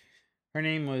her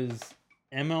name was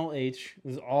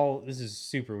MLH. This is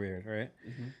super weird, right?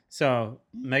 Mm-hmm. So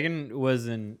Megan was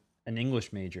an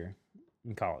English major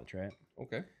in college, right?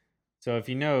 Okay. So if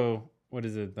you know, what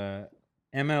is it? The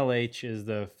MLH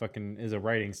is a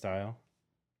writing style,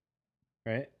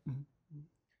 right? Mhm.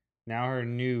 Now her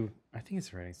new, I think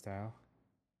it's a writing style.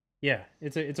 Yeah,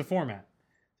 it's a format.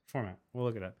 We'll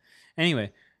look it up.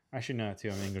 Anyway, I should know it too.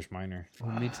 I'm an English minor.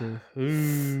 Oh, me too.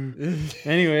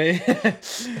 Anyway,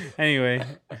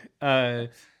 and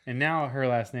now her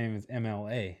last name is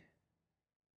MLA.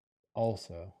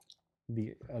 Also,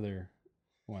 the other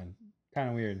one, kind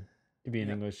of weird to be an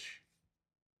English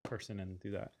person and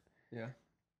do that. Yeah.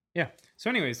 Yeah. So,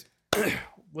 anyways,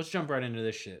 let's jump right into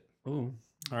this shit. Ooh.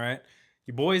 All right,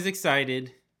 your boy's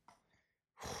excited.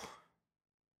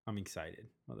 I'm excited,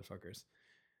 motherfuckers.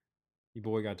 Your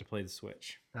boy got to play the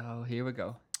Switch. Oh, here we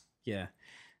go. Yeah.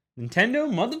 Nintendo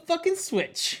motherfucking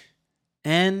Switch.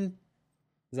 And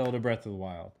Zelda Breath of the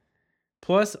Wild.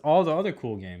 Plus all the other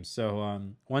cool games. So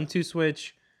 1-2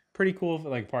 Switch, pretty cool for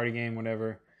like party game,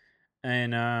 whatever.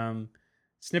 And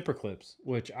Snipper Clips,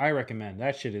 which I recommend.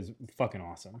 That shit is fucking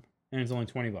awesome. And it's only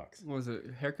 $20. What was it,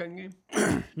 a haircutting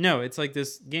game? No, it's like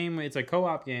this game, it's a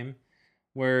co-op game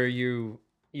where you're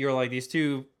like these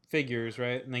two figures,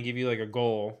 right? And they give you like a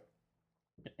goal.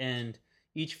 And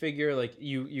each figure, like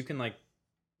you can like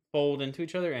fold into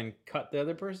each other and cut the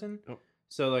other person. Oh.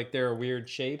 So like they're a weird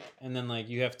shape, and then like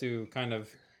you have to kind of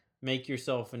make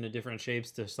yourself into different shapes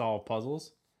to solve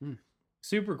puzzles.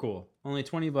 Super cool. Only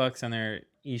 $20 on their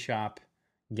eShop.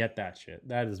 Get that shit.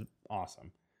 That is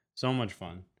awesome. So much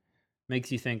fun.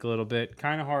 Makes you think a little bit.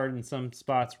 Kind of hard in some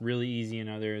spots, really easy in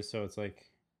others. So it's like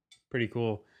pretty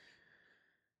cool.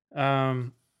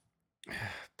 Bruh.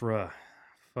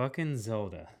 Fucking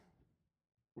Zelda.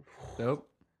 Nope.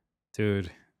 Dude.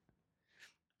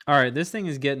 All right, this thing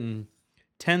is getting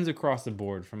 10s across the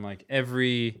board from like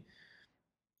every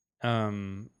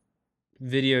video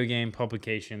game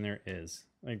publication there is,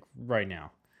 like right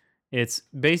now. It's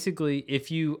basically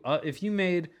if you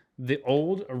made the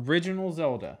old original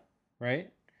Zelda,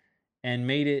 right? And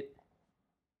made it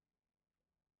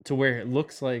to where it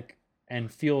looks like and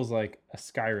feels like a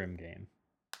Skyrim game.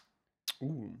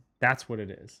 Ooh. That's what it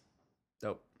is.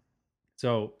 Nope.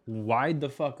 So wide the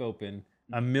fuck open.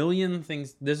 A million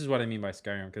things. This is what I mean by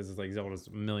Skyrim, because it's like Zelda's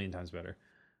a million times better.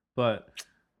 But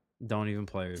don't even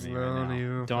play with me right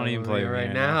now. Don't even play with me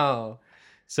right now.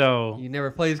 So You never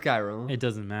played Skyrim. it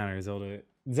doesn't matter.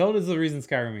 Zelda's the reason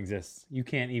Skyrim exists. You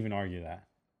can't even argue that.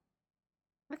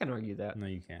 I can argue that. No,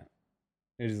 you can't.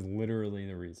 It is literally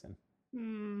the reason.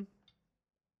 And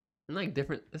like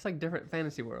different. It's like different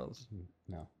fantasy worlds.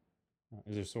 No.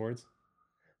 Is there swords?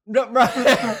 No, bro.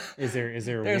 Is there There's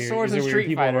weird, swords is there in weird Street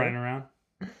people Fighter. running around?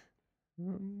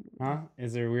 Huh?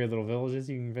 Is there weird little villages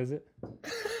you can visit?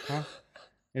 Huh?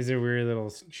 Is there weird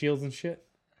little shields and shit?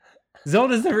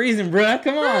 Zelda's the reason, bruh.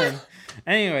 Come on.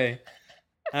 Anyway,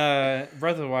 Breath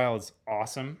of the Wild is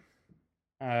awesome.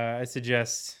 I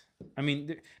suggest. I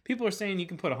mean, people are saying you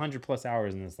can put 100+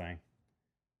 hours in this thing,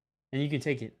 and you can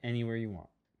take it anywhere you want,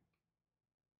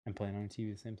 and play it on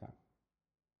TV at the same time.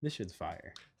 This shit's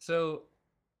fire. So,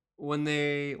 when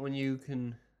you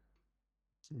can,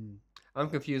 I'm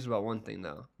confused about one thing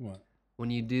though. What? When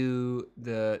you do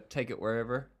the take it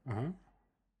wherever,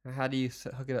 how do you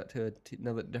hook it up to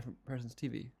another different person's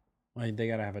TV? Like they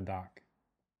gotta have a dock.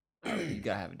 You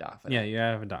gotta have a dock for that. Yeah, you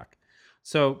gotta have a dock.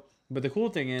 So, but the cool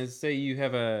thing is, say you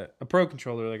have a pro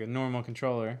controller, like a normal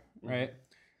controller, right?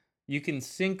 You can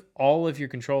sync all of your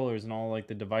controllers and all like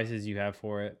the devices you have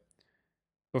for it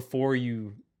before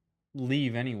you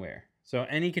leave anywhere. So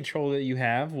any controller that you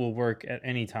have will work at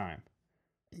any time,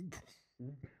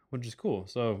 which is cool.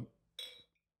 So,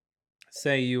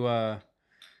 say you're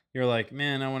like,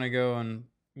 man, I want to go and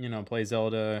play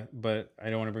Zelda, but I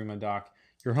don't want to bring my dock.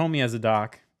 Your homie has a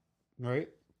dock, right?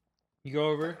 You go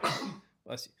over,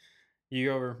 bless you. You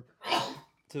go over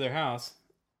to their house,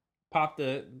 pop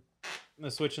the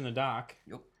switch in the dock,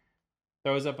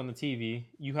 throws up on the TV.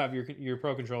 You have your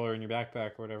pro controller in your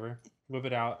backpack or whatever. Whip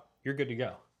it out. You're good to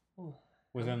go.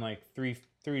 Within like 3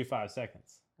 to 5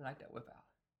 seconds. I like that whip out.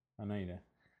 I know you do.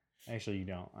 Actually, you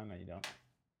don't. I know you don't.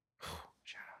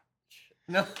 Shut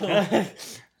No. up.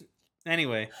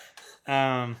 Anyway,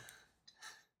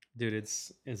 dude,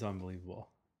 it's unbelievable.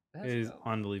 It is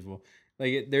unbelievable.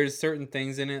 Like there's certain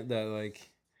things in it that like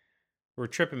were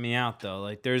tripping me out though.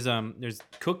 Like there's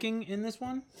cooking in this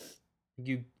one.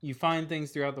 You find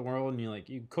things throughout the world and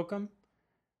you cook them,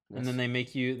 and then they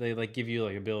like give you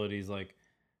like abilities like,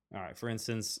 all right, for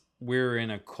instance, we're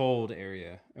in a cold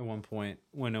area at one point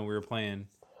when we were playing.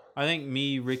 I think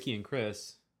me, Ricky, and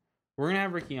Chris, we're gonna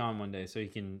have Ricky on one day so he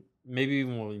can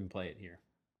we'll even play it here.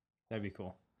 That'd be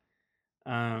cool.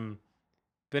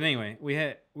 But anyway, we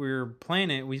were playing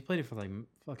it. We played it for like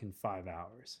fucking 5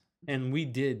 hours, and we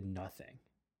did nothing.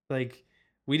 Like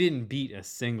we didn't beat a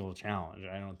single challenge.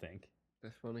 I don't think.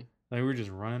 That's funny. Like we were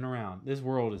just running around. This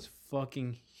world is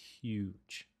fucking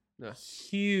huge. Yeah.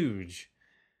 Huge.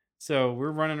 So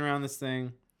we're running around this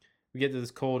thing. We get to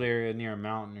this cold area near a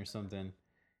mountain or something,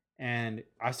 and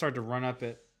I start to run up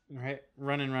it. Right,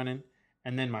 running,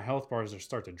 and then my health bars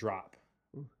start to drop.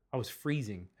 Ooh. I was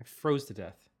freezing. I froze to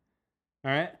death.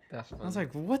 All right. That's funny. I was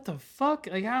like, what the fuck?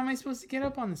 Like, how am I supposed to get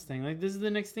up on this thing? Like, this is the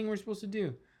next thing we're supposed to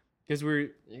do. Because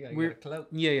we're get a cloak.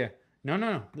 Yeah.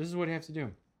 No. This is what you have to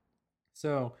do.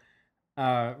 So,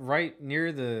 right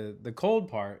near the cold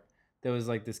part, there was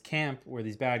like this camp where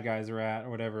these bad guys are at or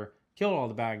whatever. Killed all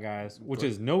the bad guys, which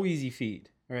is no easy feat.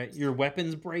 All right. Your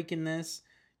weapons break in this.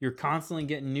 You're constantly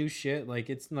getting new shit. Like,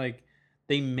 it's like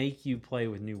they make you play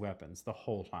with new weapons the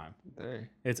whole time. Dang.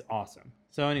 It's awesome.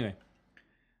 So anyway,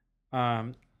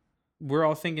 we're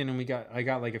all thinking, and I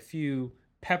got like a few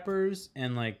peppers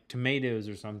and like tomatoes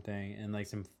or something, and like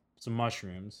some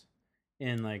mushrooms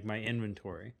in like my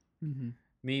inventory. Mm-hmm.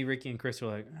 Me, Ricky, and Chris were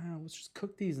like, let's just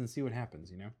cook these and see what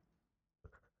happens,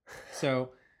 So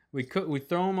we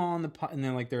throw them all in the pot, and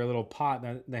then like they're a little pot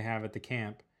that they have at the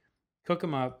camp. Cook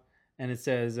them up, and it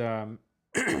says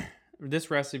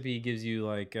this recipe gives you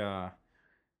like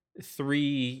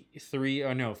 15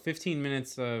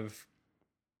 minutes of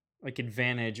like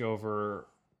advantage over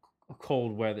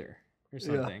cold weather or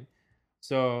something. Yeah.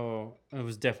 So it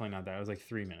was definitely not that. It was like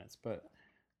 3 minutes, but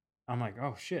I'm like,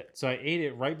 oh shit. So I ate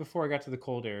it right before I got to the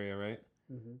cold area, right?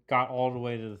 Mm-hmm. Got all the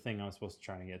way to the thing I was supposed to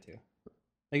try to get to.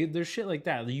 Like there's shit like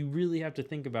that. You really have to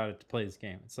think about it to play this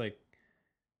game. It's like,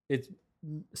 it's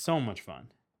so much fun.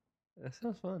 That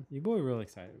sounds fun. Your boy real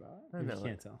excited about it. I know. You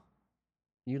can't tell.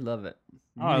 You love it.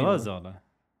 I love Zelda.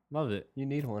 Love it. You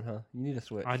need one, huh? You need a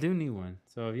Switch. I do need one.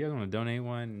 So if you guys want to donate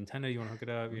one, Nintendo, you want to hook it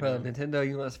up? Nintendo,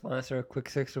 you want to sponsor a quick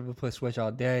sixer? We'll play Switch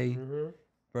all day. Mm-hmm.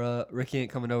 Bro, Ricky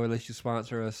ain't coming over unless you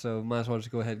sponsor us, so might as well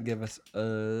just go ahead and give us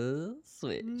a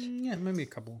Switch. Yeah, maybe a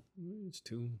couple. It's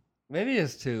 2. Maybe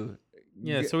it's 2.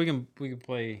 Yeah, so we can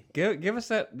play. Give us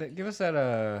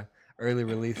that early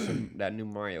release of that new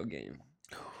Mario game.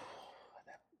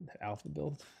 That alpha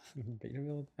build, beta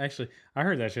build. Actually, I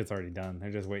heard that shit's already done. They're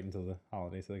just waiting until the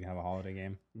holiday so they can have a holiday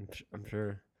game. I'm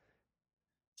sure.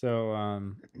 So,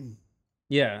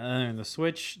 yeah, and the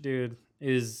Switch, dude,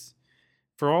 is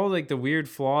for all like the weird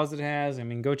flaws it has. I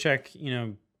mean, go check,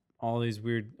 all these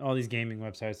gaming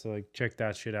websites to like check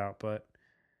that shit out. But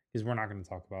because we're not going to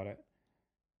talk about it.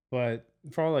 But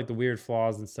for all like the weird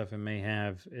flaws and stuff it may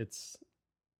have, it's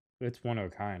one of a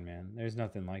kind, man. There's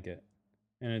nothing like it.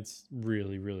 And it's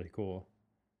really, really cool.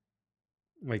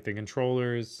 Like the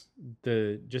controllers,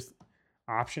 the just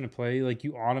option to play, like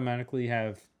you automatically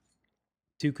have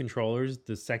 2 controllers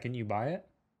the second you buy it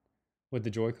with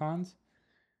the Joy-Cons.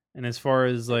 And as far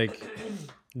as like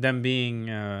them being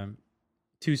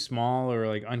too small or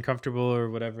like uncomfortable or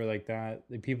whatever like that,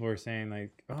 like people are saying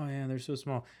like, oh yeah, they're so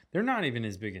small. They're not even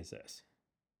as big as this.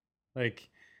 Like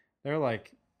they're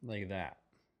like that.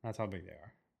 That's how big they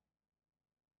are.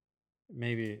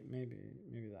 Maybe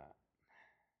that.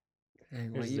 Hey,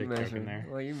 what you measuring?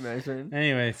 What you measuring?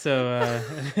 Anyway,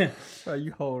 so oh,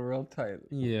 you hold real tight.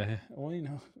 Yeah.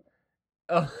 Well,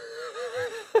 Oh.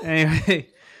 Anyway,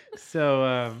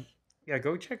 so yeah,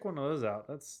 go check one of those out.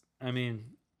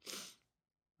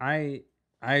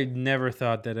 I never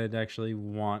thought that I'd actually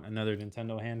want another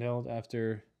Nintendo handheld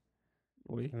after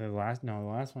the last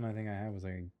one I think I had was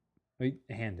like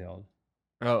a handheld.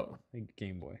 Oh, like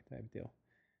Game Boy type deal.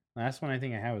 Last one I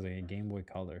think I had was like a Game Boy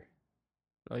Color.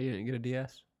 Oh, you didn't get a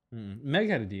DS? Meg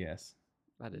had a DS.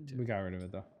 I did too. We got rid of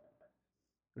it though.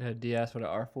 I had a DS with an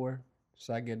R4,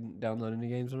 so I could download any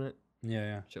games on it.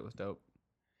 Yeah. Shit was dope.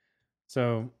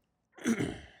 So,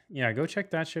 yeah, go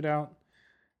check that shit out.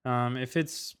 If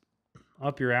it's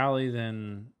up your alley,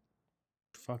 then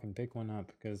fucking pick one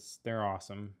up because they're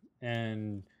awesome.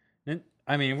 And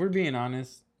I mean, if we're being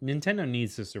honest, Nintendo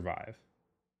needs to survive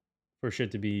for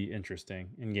shit to be interesting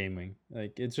in gaming.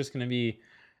 Like it's just gonna be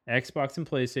Xbox and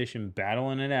PlayStation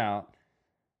battling it out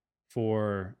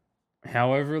for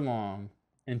however long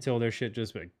until their shit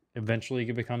just like eventually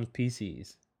it becomes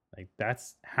PCs. Like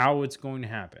that's how it's going to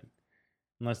happen.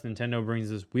 unless Nintendo brings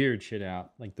this weird shit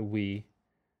out, like the Wii,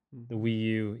 the Wii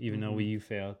U, even though Wii U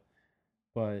failed.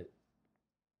 But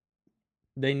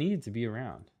they need to be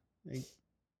around. Like,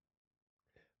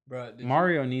 Bro,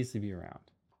 Mario needs to be around.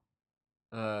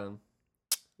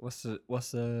 What's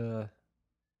the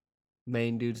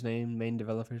main dude's name? Main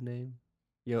developer's name?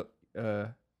 Which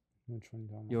one you talking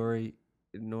about?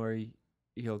 Nori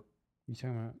You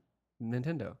talking about?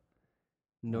 Nintendo.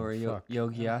 fuck.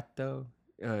 Yogiato.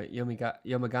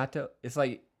 Yamagato. It's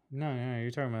like No,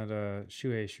 you're talking about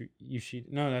Shuhei Yoshida.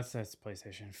 No, that's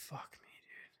PlayStation. Fuck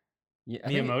me, dude.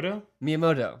 Miyamoto?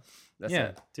 Miyamoto. That's yeah,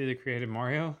 it. dude that created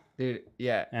Mario Dude,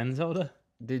 yeah. and Zelda.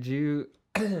 Did you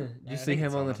see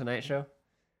him on the Tonight Show?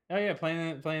 Oh yeah,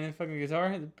 playing the fucking guitar.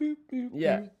 Boop, boop,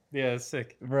 Yeah. boop. Yeah, it's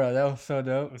sick. Bro, that was so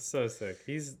dope. It's so sick.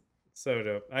 He's so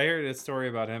dope. I heard a story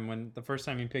about him when the first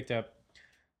time he picked up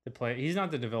the play. He's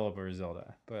not the developer of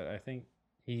Zelda, but I think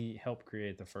he helped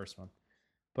create the first one.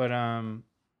 But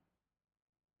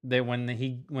when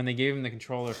they gave him the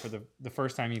controller for the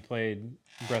first time he played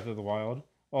Breath of the Wild,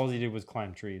 all he did was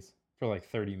climb trees for like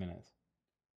 30 minutes.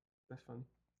 That's fun.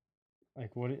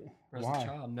 Like what? As Why? a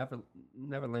child,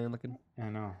 never land looking. I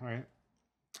know, right?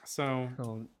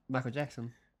 So Michael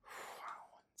Jackson. I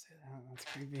wouldn't say that. That's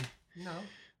creepy. No.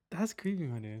 That's creepy,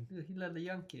 my dude. He loved a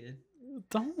young kid.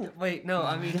 Don't. Wait, no.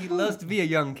 I mean, he loves to be a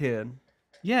young kid.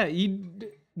 Yeah,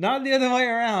 not the other way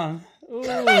around.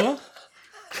 Ooh.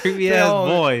 Creepy ass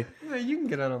boy. Man, you can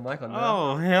get on a Michael now.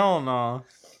 Oh hell no.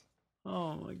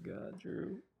 Oh my god,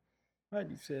 Drew. Why'd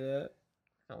you say that?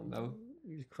 I don't know.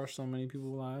 You just crushed so many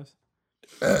people's lives.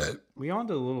 We on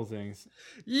to the little things.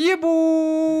 Yeah,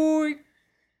 boy.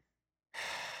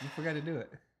 You forgot to do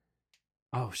it.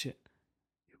 Oh shit.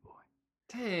 Yeah, boy.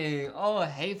 Dang. Oh,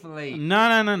 hatefully.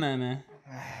 No.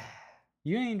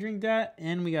 You ain't drink that,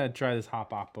 and we gotta try this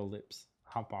Hopocalypse.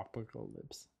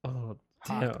 Hopocalypse. Oh,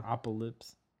 damn.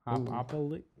 Hopocalypse.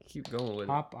 Hopocalypse. Keep going with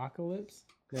Hopocalypse.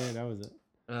 Yeah, that was it.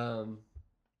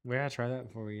 We gotta try that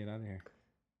before we get out of here.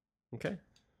 Okay.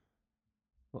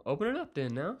 Well, open it up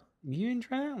then now. You didn't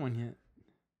try that one yet.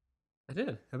 I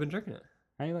did. I've been drinking it.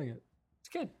 How you like it? It's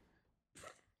good.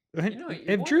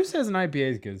 If Drew says an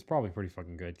IPA is good, it's probably pretty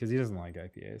fucking good because he doesn't like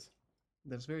IPAs.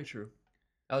 That's very true.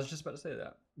 I was just about to say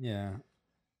that. Yeah.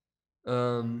 We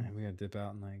gotta dip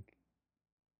out in like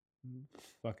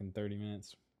fucking 30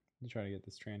 minutes to try to get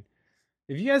this train.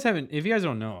 If you guys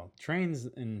don't know, trains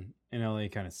in LA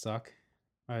kind of suck.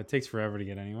 It takes forever to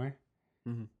get anywhere.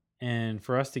 Mm-hmm. And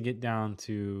for us to get down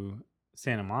to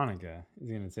Santa Monica is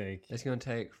going to take... It's going to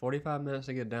take 45 minutes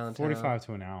to get downtown. 45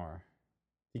 to an hour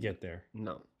to get there.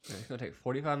 No. It's going to take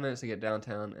 45 minutes to get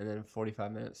downtown and then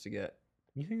 45 minutes to get...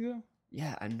 You think so?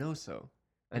 Yeah, I know so.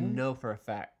 I know for a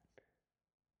fact.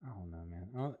 I don't know,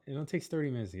 man. It only takes 30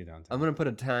 minutes to get downtown. I'm going to put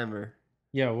a timer.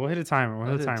 Yeah, we'll hit a timer.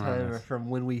 We'll hit a timer on this. From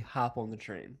when we hop on the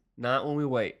train. Not when we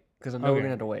wait. Because I know we're going to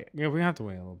have to wait. Yeah, we have to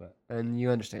wait a little bit. And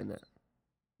you understand that.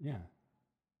 Yeah.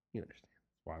 You understand.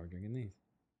 That's why we're drinking these.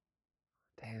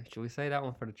 Damn, should we say that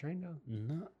one for the train though?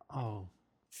 No. Oh.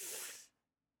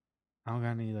 I don't got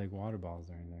any like water bottles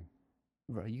or anything.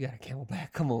 Bro, you got a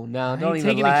Camelback. Come on now. Don't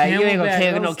even lie. You ain't gonna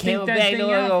carry no Camelback.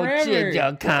 No shit,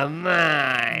 yo. Come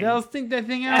on. They'll stink that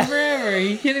thing out forever. Are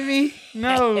you kidding me?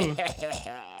 No.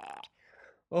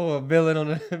 Oh, a villain on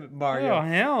the Mario. Oh,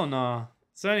 hell no.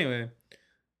 So anyway,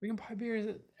 we can buy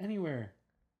beers anywhere.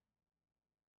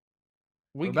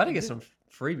 We're about to get some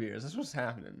free beers. That's what's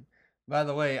happening. By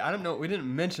the way, I don't know. We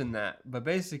didn't mention that, but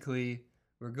basically,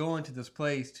 we're going to this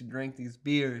place to drink these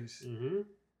beers. Mm-hmm.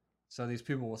 So these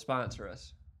people will sponsor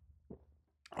us.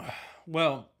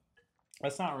 Well,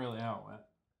 that's not really how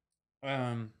it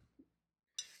went.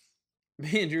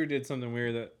 Me and Drew did something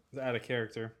weird that was out of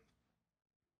character.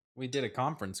 We did a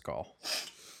conference call.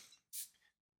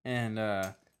 And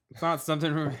it's not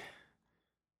something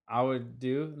I would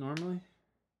do normally.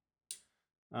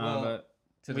 But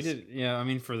we did, yeah, I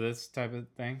mean, for this type of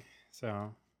thing.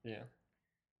 So, yeah.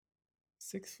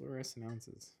 6 fluorescent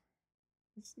ounces.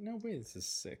 There's no way this is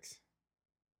 6.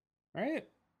 Right?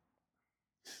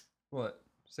 What?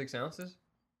 6 ounces?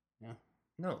 Yeah.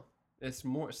 No. It's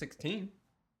more 16.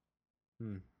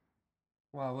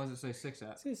 Wow, what does it say 6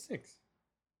 at? It says 6.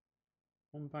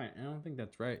 1 pint. I don't think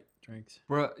that's right, Drinks.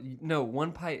 Bro, no,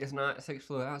 1 pint is not 6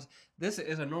 fluid ounces. This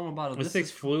is a normal bottle. This 6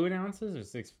 fluid ounces or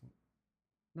 6?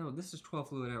 No, this is 12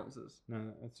 fluid ounces.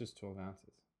 No, it's just 12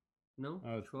 ounces. No,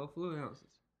 12 fluid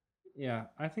ounces. Yeah,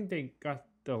 I think they got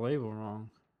the label wrong.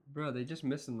 Bro, they just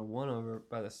missing the 1 over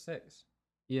by the 6.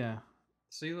 Yeah.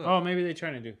 See, look. Oh, maybe they're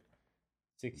trying to do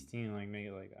 16, like make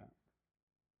it like that.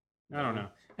 I don't know.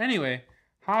 Anyway,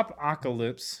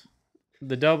 Hopocalypse,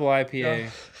 the double IPA.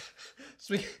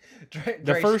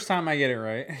 The first time I get it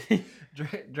right.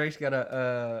 Drake's got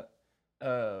a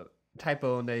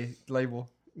typo on the label.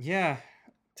 Yeah,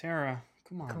 Tara,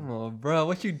 come on. Come on, bro.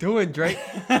 What you doing, Drake?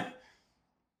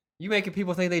 You making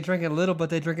people think they drinking little, but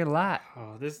they drinking a lot.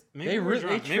 Oh, maybe we're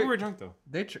drunk. Maybe we're drunk though.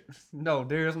 No,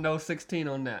 there's no 16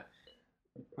 on that.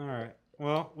 All right.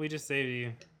 Well, we just saved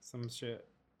you some shit.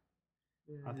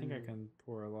 I think I can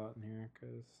pour a lot in here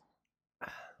because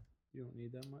you don't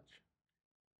need that much.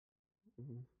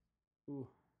 Ooh.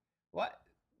 What?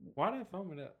 Why did I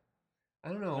foam it up? I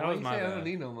don't know. That Why was you my say I bad. don't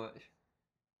need no much?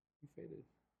 You faded.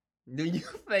 Do you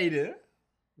faded?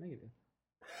 Negative.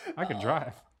 I could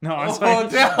drive. No, I'm Oh,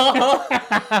 playing. no.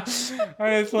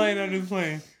 I'm just playing.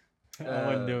 I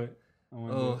wouldn't do it.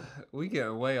 We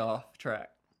getting way off track.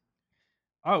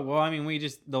 Oh, well, I mean,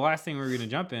 the last thing we're going to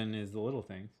jump in is the little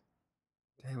things.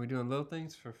 Damn, we doing little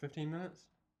things for 15 minutes?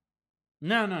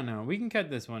 No. We can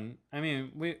cut this one. I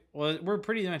mean, we're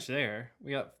pretty much there.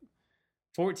 We got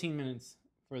 14 minutes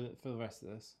for the rest of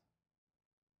this.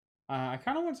 I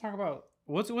kind of want to talk about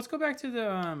let's go back to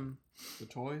The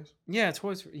toys? yeah,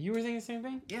 toys. You were thinking the same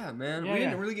thing? Yeah, man. Yeah, we yeah.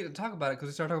 didn't really get to talk about it because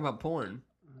we started talking about porn.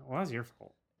 Well, that's your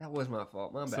fault. That was my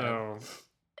fault. My bad. So,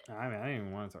 I mean, I didn't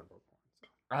even want to talk about porn.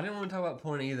 So. I didn't want to talk about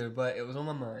porn either, but it was on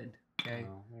my mind. Okay.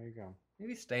 Oh, there you go.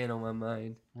 Maybe staying on my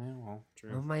mind. Yeah, well,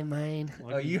 true. On my mind.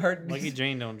 Lucky, You heard Lucky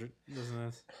Jane don't listen to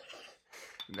this.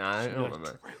 Nah, I don't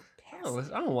mind.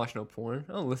 I don't watch no porn.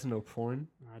 I don't listen to no porn.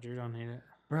 I Drew don't hate it.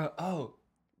 Bro,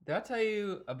 did I tell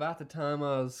you about the time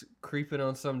I was creeping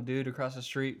on some dude across the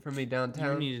street from me You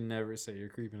downtown? need to never say you're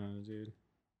creeping on a dude.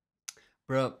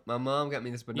 Bro, my mom got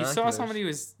me this You binoculars. saw somebody who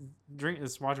was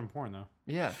watching porn though.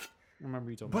 Yeah. I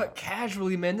remember you told me. But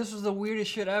casually, man, this was the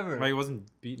weirdest shit ever. Like, he wasn't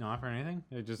beating off or anything.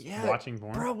 They're just Yeah, watching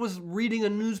porn. Bro was reading a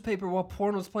newspaper while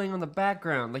porn was playing on the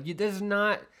background. Like, there's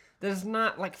not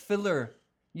like filler.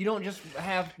 You don't just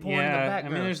have porn in the background. I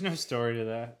mean, there's no story to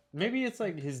that. Maybe it's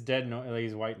like his dead noise, like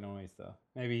his white noise though.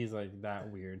 Maybe he's like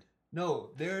that weird. No,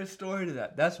 there is a story to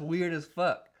that. That's weird as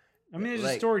fuck. I mean, there's a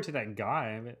Like- story to that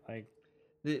guy, but like,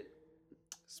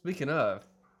 Speaking of,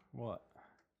 what?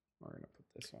 We're gonna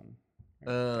put this one.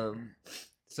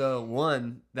 so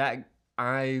one that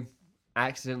I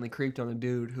accidentally creeped on a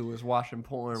dude who was watching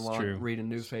porn It's while true. reading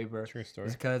newspaper. True story.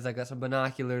 It's because I got some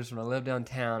binoculars when I lived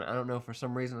downtown. I don't know, for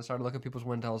some reason I started looking at people's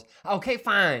windows. Okay,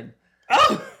 fine.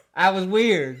 I was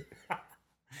weird.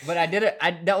 But I did it.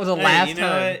 That was the last you know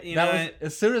time. what? You That know was what?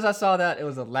 as soon as I saw that, it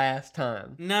was the last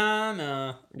time.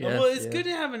 No. Yes, Well, it's yeah. good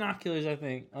to have binoculars. I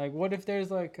think. Like, what if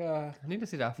there's like I need to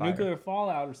see that fire. nuclear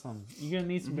fallout or something? You're gonna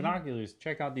need some Mhm. binoculars.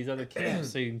 Check out these other camps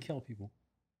so you can kill people.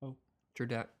 True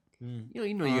that. Mm.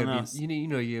 You know I you don't gotta know. be. You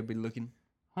know you gotta be looking.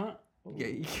 Huh? Yeah,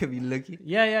 you could be looking.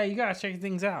 Yeah. You gotta check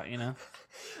things out. You know,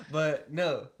 But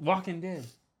no, Walking Dead.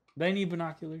 They need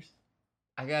binoculars.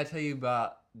 I gotta tell you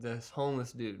about this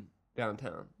homeless dude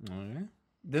downtown. Oh yeah.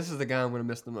 This is the guy I'm gonna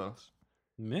miss the most.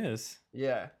 Miss.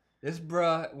 Yeah, this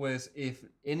bruh was, if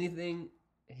anything,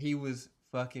 he was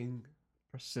fucking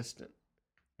persistent.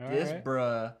 This Alright.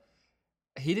 bruh,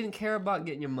 he didn't care about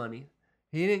getting your money.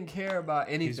 He didn't care about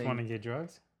You anything. just want to get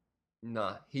drugs?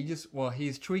 Nah,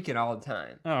 he's tweaking all the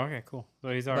time. Oh, okay, cool. So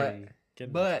he's already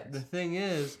getting. But the drugs. thing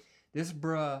is, this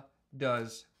bruh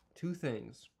does two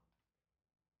things.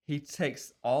 He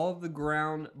takes all of the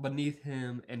ground beneath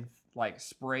him and like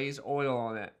sprays oil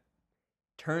on it,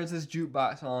 turns his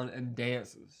jukebox on and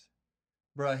dances.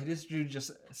 Bruh, this dude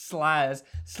just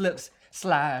slips,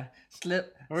 slide,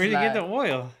 slip. Where did he get the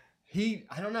oil?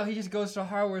 I don't know. He just goes to a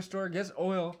hardware store, gets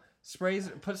oil, sprays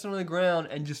it, puts it on the ground,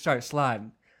 and just starts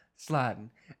sliding.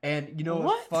 And you know what's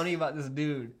What? funny about this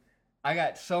dude? I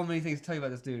got so many things to tell you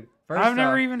about this dude. First I've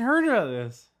never off, even heard about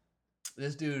this.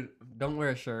 this dude don't wear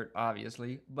a shirt,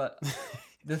 obviously. But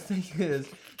the thing is,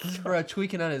 this bro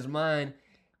tweaking out his mind.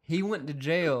 He went to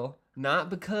jail not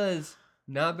because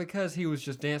he was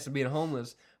just dancing being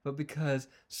homeless, but because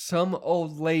some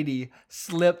old lady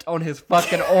slipped on his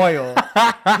fucking oil.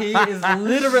 He is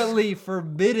literally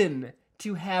forbidden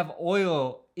to have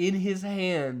oil in his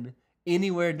hand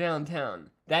anywhere downtown.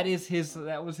 That was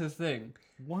his thing.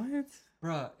 What?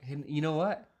 Bruh, you know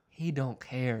what? He don't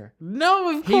care.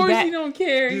 No, of He course back- you don't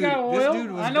care. Dude, You got this oil.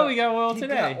 dude was I know go- he got oil He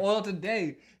today. got oil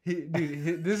today.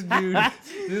 This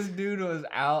dude was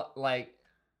out like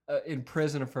in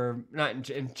prison for not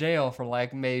in jail for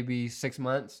like maybe 6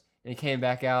 months, and he came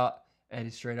back out and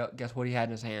he straight up, guess what he had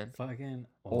in his hand? Fucking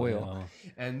Oil.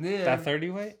 And then That 30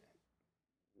 weight?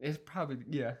 it's probably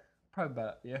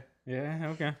about yeah. Yeah.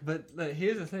 Okay. But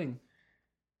here's the thing.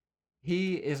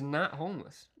 He is not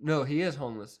homeless. No, he is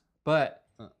homeless, but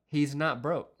he's not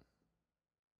broke.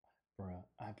 Bruh,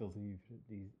 I believe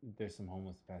there's some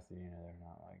homeless in Pasadena that are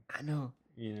not like, I know.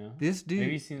 you know. This dude.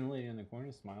 Have you seen the lady in the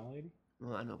corner, Smile Lady?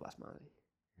 Well, I know about Smiley.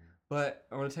 But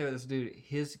I want to tell you this dude.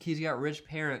 He's got rich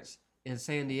parents in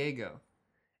San Diego,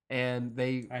 and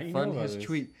they How you know fund about his this?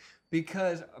 tweet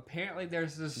because apparently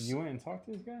there's this. You went and talked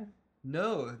to this guy?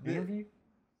 No, Interview?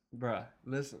 bruh.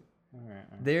 Listen, All right.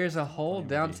 there's a whole Funny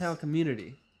downtown movies.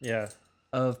 community Yeah.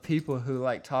 of people who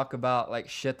like talk about like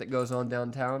shit that goes on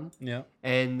downtown, Yeah.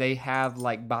 and they have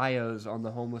like bios on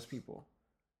the homeless people.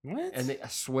 What? And I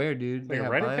swear, dude, Like they a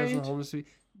have Reddit bios on page? homeless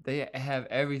people. They have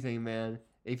everything, man.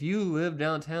 If you live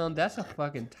downtown, that's a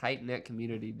fucking tight knit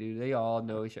community, dude. They all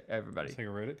know everybody. It's like a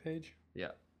Reddit page?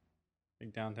 Yeah,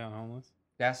 Like downtown homeless?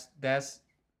 that's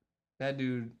that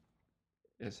dude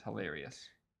is hilarious.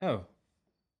 Oh.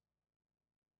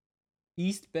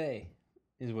 East Bay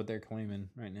is what they're claiming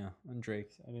right now on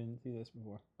Drake's. I didn't see this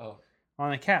before. Oh,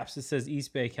 On the caps, it says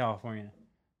East Bay, California.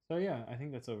 So yeah, I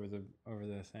think that's over the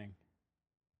thing.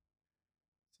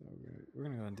 So we're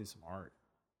gonna go and do some art.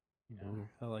 You know,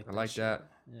 I like shit. that.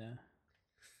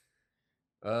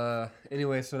 Yeah.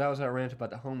 Anyway, so that was our rant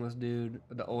about the homeless dude,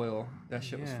 the oil. That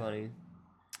shit was Yeah. funny.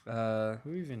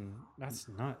 Who even? That's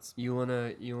nuts. You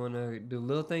wanna do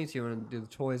little things? You wanna do the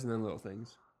toys and then little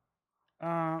things?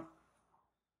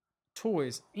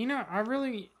 Toys. You know, I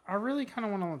really kind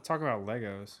of want to talk about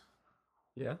Legos.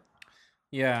 Yeah.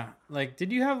 Yeah. Like,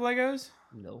 did you have Legos?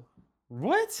 No.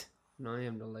 What? No, I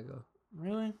am no Lego.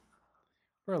 Really?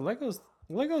 Bro,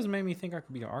 Legos made me think I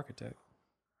could be an architect.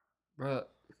 Bro,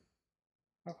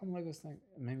 How come Legos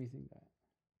made me think that?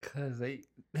 cause they,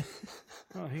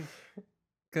 Oh,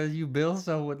 cause you build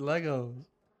stuff with Legos.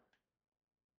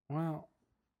 well,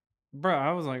 bro,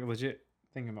 I was like legit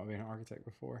thinking about being an architect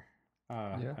before.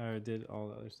 Yeah. I did all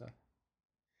the other stuff.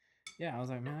 Yeah, I was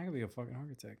like, man, I could be a fucking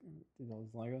architect. Did all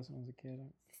those Legos when I was a kid.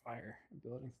 Fire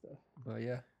building stuff. But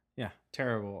yeah. Yeah,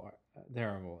 terrible at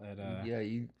Yeah,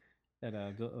 you. like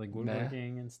Math?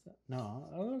 woodworking and stuff. No,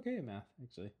 I was okay at math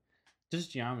actually.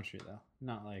 Just geometry though,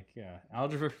 not like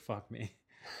algebra. Fuck me.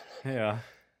 Yeah,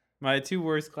 my two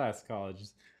worst class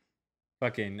colleges.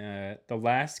 Fucking the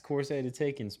last course I had to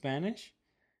take in Spanish,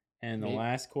 and the Me-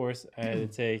 last course I had to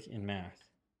take in math.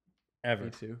 Ever.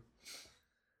 Me too.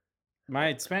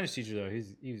 My Spanish teacher though,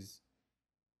 he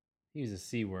was a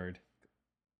C word.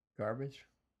 Garbage.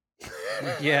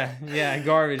 Yeah,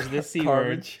 garbage. The C word.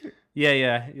 Garbage.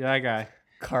 Yeah, that guy.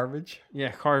 Garbage.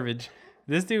 Yeah, carvage.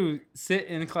 This dude sit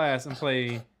in class and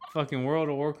play fucking World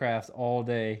of Warcraft all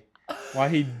day while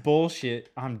he bullshit.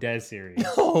 I'm dead serious.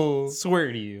 No.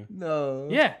 Swear to you. No.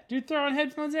 Yeah, dude, throw on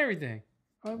headphones, everything.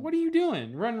 Like, what are you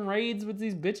doing? Running raids with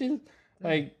these bitches?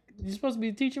 Like, you're supposed to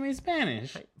be teaching me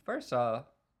Spanish. First off,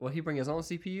 will he bring his own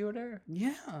CPU in there?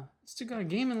 Yeah, still got a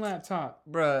gaming laptop.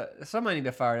 Bruh, somebody need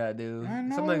to fire that dude. I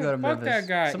know. Somebody go to Fuck Memphis. that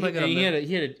guy. Somebody go to He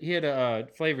Memphis. had a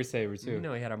flavor saver too. You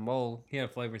know he had a mole. He had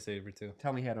a flavor saver too.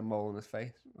 Tell me he had a mole in his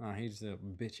face. Oh, he just had a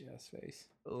bitch ass face.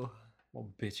 Oh, Well,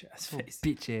 bitch ass face.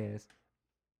 bitch ass.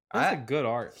 That's a good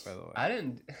art, by the way.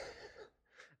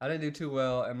 I didn't do too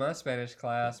well in my Spanish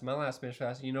class, my last Spanish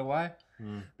class. You know why?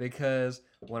 Mm. Because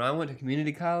when I went to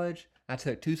community college, I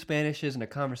took 2 Spanishes and a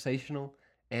conversational,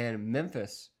 and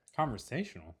Memphis.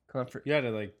 Conversational. Comfort. You had to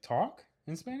like talk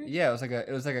in Spanish. Yeah,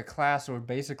 it was like a class where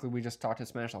basically we just talked in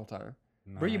Spanish all the time.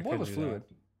 No, Bro, your I boy couldn't was do fluid.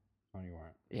 that. No, you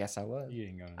weren't. Yes, I was. You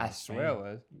didn't go to. I no swear I Spain.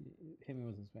 was. Hit me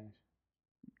with in Spanish.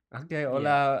 Okay,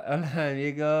 hola, hola,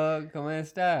 amigo, ¿cómo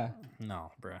está?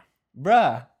 No, bruh.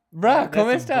 Bruh, That's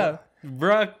 ¿cómo some está?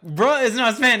 Bruh is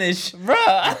not Spanish.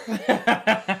 Bruh.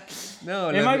 No,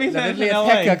 It might be la Spanish in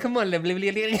biblioteca. LA. Come on, la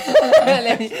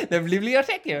biblioteca. La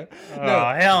biblioteca.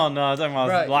 Oh hell no! I'm talking about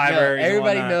Bruh, no, libraries.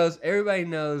 everybody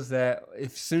knows that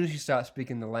as soon as you stop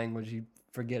speaking the language, you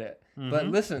forget it. But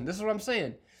Mhm. listen, this is what I'm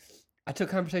saying. I took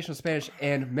conversational Spanish,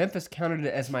 and Memphis counted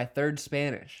it as my 3rd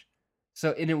Spanish.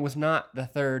 So, and it was not the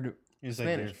 3rd It's like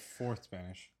Spanish. your fourth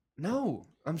Spanish. No,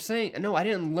 I'm saying no. I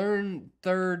didn't learn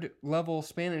 3rd level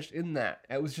Spanish in that.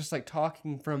 It was just like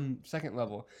talking from 2nd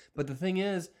level. But the thing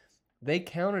is, they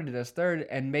counted it as 3rd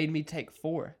and made me take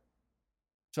 4.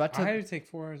 So I took I had to take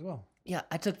 4 as well.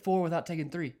 I took 4 without taking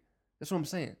 3. That's what I'm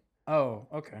saying, Oh,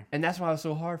 okay. and that's why it was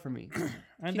so hard for me.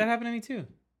 And that happened to me too.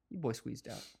 You boy squeezed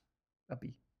out a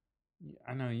B.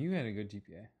 I know you had a good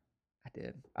GPA. I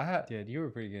did. I Did you were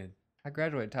pretty good.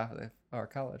 graduated top of our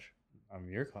college. Of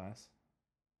your class.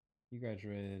 You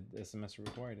graduated a semester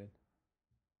before I did.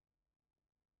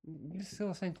 You're still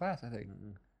the same class, I think.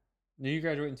 Did you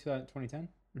graduate in 2010?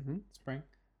 Mm-hmm. Spring?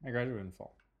 I graduated in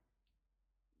fall.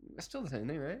 It's still the same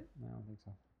thing, right? No, I don't think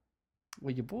so.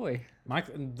 Well, your boy.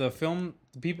 The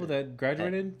people that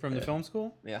graduated from the film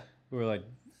school, Yeah. we were like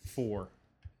 4.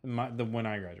 when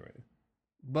I graduated.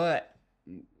 But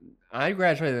I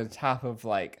graduated at the top of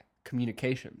like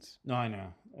communications. No, I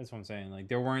know. That's what I'm saying. Like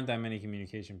there weren't that many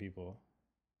communication people.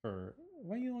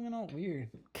 Why are you looking all weird?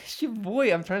 Cause your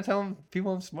boy, I'm trying to tell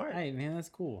people I'm smart. Hey man, that's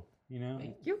cool. You know.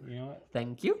 Thank you. You know what?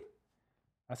 Thank you.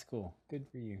 That's cool. Good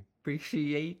for you.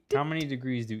 Appreciate it. How many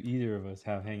degrees do either of us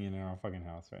have hanging in our fucking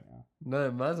house right now?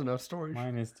 None. Mine's enough storage.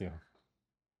 Mine is too.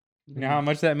 You know how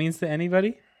much that means to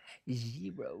anybody?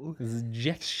 0. This is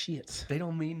jack shit. They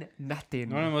don't mean nothing.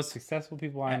 One of the most successful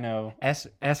people I know. Ask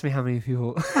me how many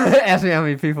people. Ask me how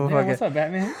many people. Yeah, what's up,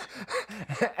 Batman?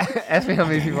 Ask me how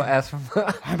many people asked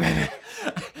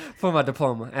for my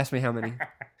diploma. Ask me how many.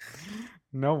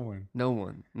 No one. No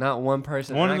one. Not one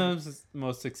person. One of those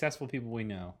most successful people we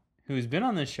know, who's been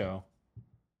on this show,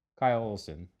 Kyle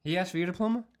Olson, He asked for your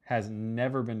diploma? has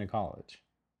never been to college.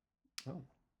 Oh.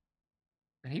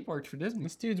 And he worked for Disney.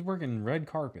 This dude's working red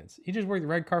carpets. He just worked the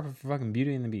red carpet for fucking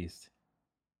Beauty and the Beast.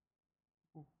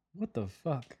 What the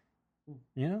fuck?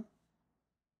 You know?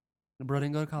 The bro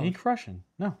didn't go to college. He crushing.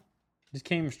 No. Just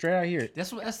came straight out here.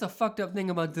 That's the fucked up thing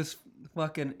about this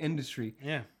fucking industry.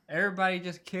 Yeah. Everybody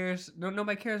just cares.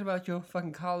 Nobody cares about your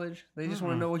fucking college. They just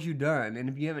want to know what you done. And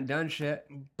if you haven't done shit,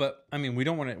 But I mean, we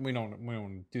don't want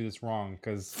to do this wrong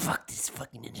because fuck this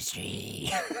fucking industry.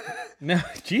 no,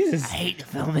 Jesus, I hate the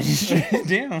film industry.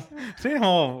 damn, say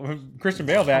whole Christian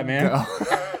Bale Batman.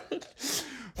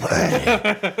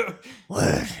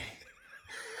 What?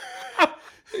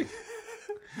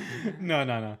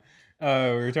 No. We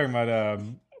were talking about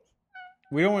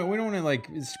we don't want to like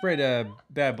spread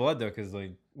bad blood though, because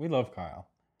like we love Kyle.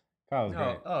 Kyle's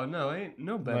great. Oh no, ain't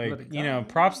no bad blood. Like, you know,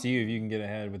 props to you if you can get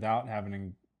ahead without having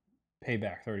to pay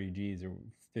back 30 G's or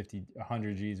 50,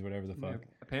 100 G's, whatever the fuck. Yeah,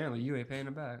 apparently you ain't paying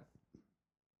it back.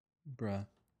 Bruh,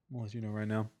 I'll let you know right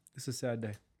now. It's a sad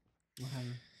day. What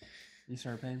happened? You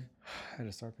started paying? I had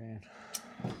to start paying.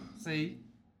 See,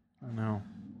 I know.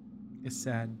 It's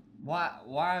sad.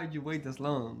 why would you wait this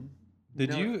long?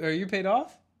 Are you paid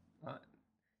off?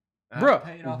 I Bro,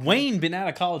 paid off. Wayne been out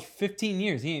of college 15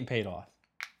 years. He ain't paid off.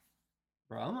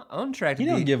 Bro, I'm on track to He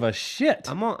don't give a shit.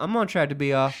 I'm on track to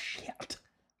be off Shit.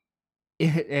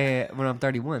 when I'm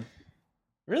 31.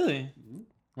 Really?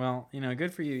 Well, you know,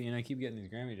 good for you. You know, keep getting these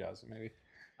Grammy jobs, maybe.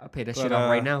 I'll pay that But, shit off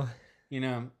right now. You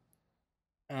know,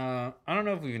 I don't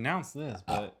know if we've announced this,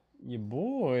 but your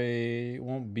boy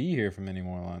won't be here for many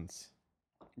more months.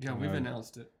 Yeah, we've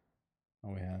announced it.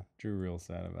 Oh, yeah. Drew real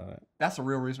sad about it. That's the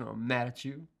real reason I'm mad at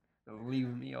you. For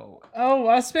leaving me old. Oh,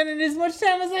 I'm spending as much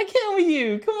time as I can with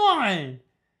you. Come on.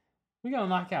 We got to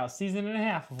knock out season and a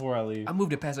half before I leave. I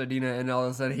moved to Pasadena, and all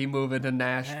of a sudden he moved into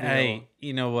Nashville. Hey,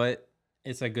 you know what?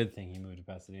 It's a good thing he moved to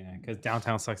Pasadena because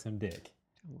downtown sucks him dick.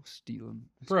 We'll steal him.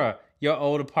 Bruh, your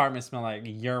old apartment smell like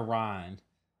urine.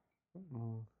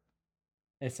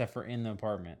 Except for in the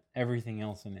apartment. Everything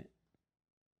else in it.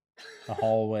 The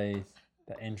hallways,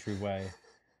 the entryway.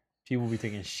 People be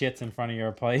taking shits in front of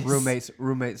your place.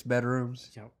 Roommates' bedrooms.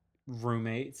 Yep.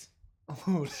 Roommates.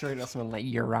 Oh, straight up smelling like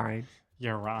urine.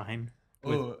 Urine.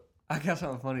 Oh, I got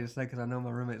something funny to say because I know my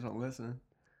roommates don't listen.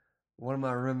 One of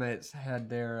my roommates had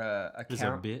their Is a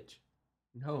account. bitch.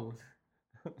 No.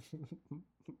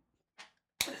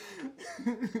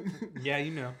 Yeah,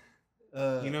 you know.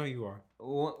 You know you are.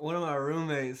 One of my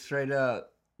roommates straight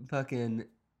up fucking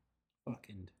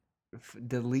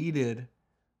deleted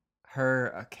her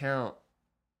account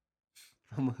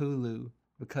from Hulu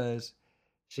because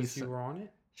You were on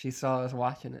it? she saw us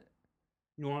watching it.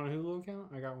 You want a Hulu account?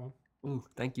 I got one. Ooh,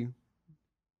 thank you.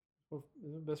 What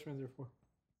the best friends are for?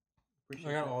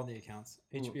 I got all the accounts.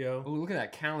 HBO. Ooh, look at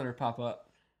that calendar pop up.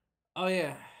 Oh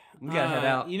yeah. We gotta head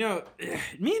out. You know,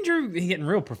 me and Drew been getting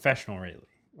real professional lately.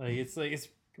 Like it's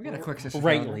We got a quick sister.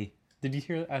 rightly. Did you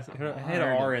hear? I had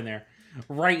an R in there.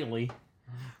 Rightly.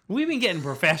 We've been getting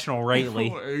professional lately.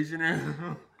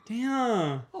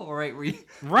 Damn. All right,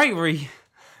 Right.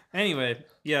 Anyway,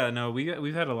 yeah, no,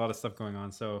 we've had a lot of stuff going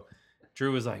on. So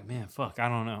Drew was like, "Man, fuck, I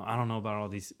don't know about all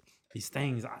these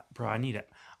things, bro. I need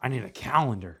a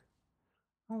calendar."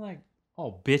 I'm like,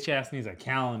 "Oh, bitch ass needs a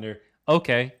calendar.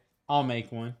 Okay, I'll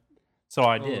make one." So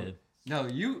I did. No,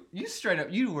 you straight up,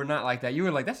 you were not like that. You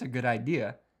were like, that's a good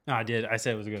idea. No, I did. I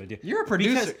said it was a good idea. You're a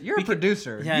producer. You're a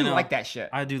producer. Yeah, you no, like that shit.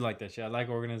 I do like that shit. I like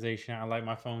organization. I like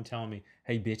my phone telling me,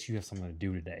 "Hey, bitch, you have something to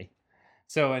do today."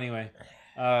 So anyway,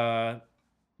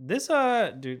 this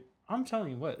dude, I'm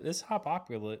telling you what, this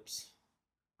Hopocalypse,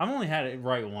 I've only had it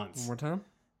right once. One more time.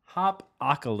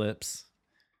 Hopocalypse.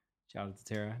 Shout out to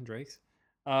Tara Drakes.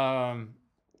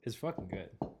 It's fucking good.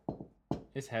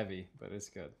 It's heavy, but it's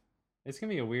good. It's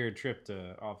gonna be a weird trip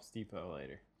to Office Depot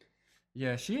later.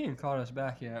 Yeah, she ain't called us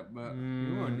back yet, but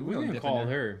We can call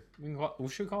her. We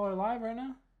should call her live right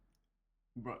now.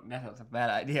 Bro, that's a bad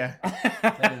idea.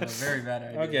 That is a very bad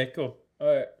idea. Okay, cool.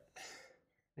 All right.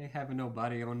 They having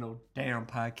nobody on no damn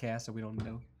podcast that we don't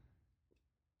know.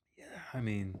 Yeah, I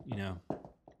mean,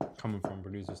 coming from a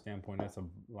producer standpoint, that's a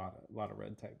lot of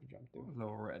red tape to jump through. A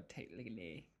little red tape, look at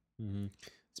that. Mm-hmm.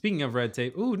 Speaking of red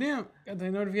tape, ooh, damn, got the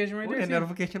notification right there. Got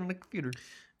notification on the computer.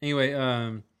 Anyway,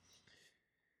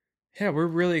 yeah, we're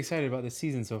really excited about this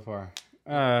season so far.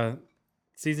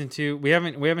 Season 2, we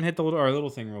haven't hit our little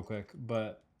thing real quick,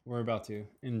 but we're about to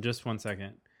in just 1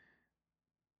 second.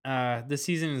 This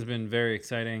season has been very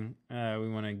exciting. We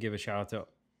want to give a shout out to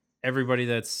everybody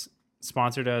that's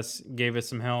sponsored us, gave us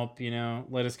some help,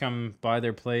 let us come by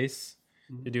their place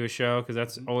to do a show, because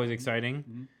that's always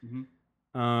exciting.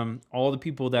 All the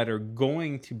people that are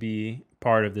going to be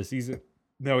part of the season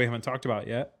that we haven't talked about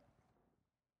yet,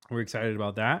 we're excited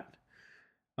about that.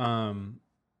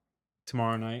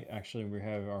 Tomorrow night, actually, we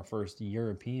have our first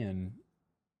European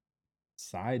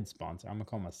side sponsor. I'm gonna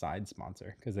call them a side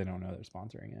sponsor because they don't know they're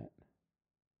sponsoring it.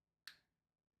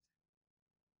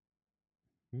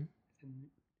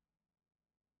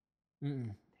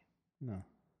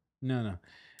 No.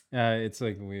 It's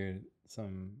like weird.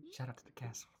 Shout out to the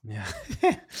castle. Yeah.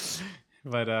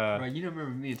 But bro, you don't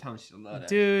remember me and Thomas used to love that.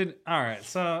 Dude, all right.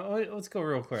 So let's go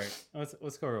real quick.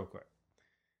 Let's go real quick.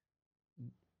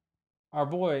 Our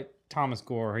boy Thomas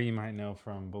Gore, who you might know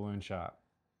from Balloon Shop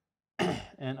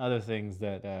and other things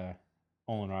that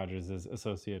Olin Rogers is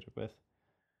associated with.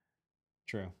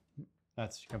 True.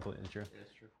 That's completely true.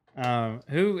 That's true.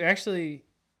 Who actually,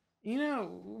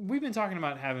 we've been talking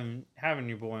about having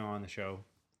your boy on the show,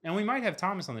 and we might have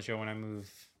Thomas on the show when I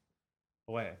move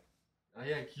away. Oh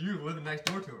yeah, you live next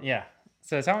door to him. Yeah.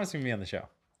 So Thomas can be on the show.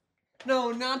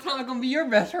 No, now Thomas gonna be your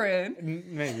best friend.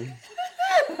 Maybe.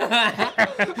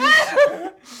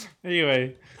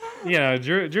 Anyway,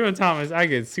 Drew and Thomas, I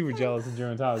get super jealous of Drew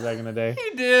and Thomas back in the day.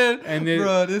 He did. And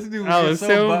bro, this dude I was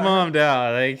so bummed bummed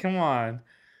out. Like, come on.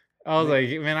 I was like,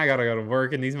 man, I gotta go to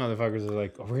work, and these motherfuckers are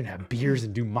like, oh, we're gonna have beers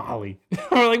and do Molly.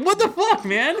 We're like, what the fuck,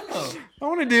 man? I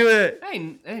want to do it. I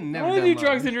ain't never. I want to do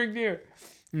drugs and drink beer.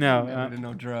 No, never did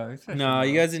no drugs. No,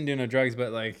 you guys didn't do no drugs,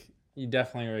 but like, you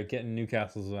definitely were getting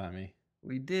Newcastles without me.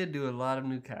 We did do a lot of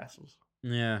Newcastles.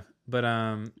 Yeah, but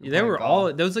they were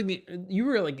all those like you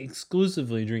were like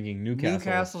exclusively drinking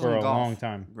Newcastle for a long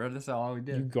time. Bro, that's all we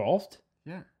did. You golfed?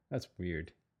 Yeah. That's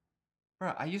weird.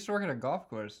 Bro, I used to work at a golf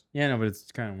course. Yeah, no, but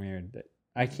it's kind of weird that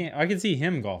I can see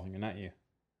him golfing and not you.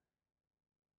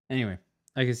 Anyway,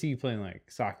 I can see you playing like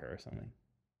soccer or something.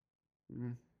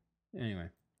 Anyway,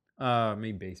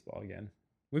 maybe baseball again.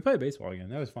 We played baseball again.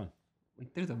 That was fun. We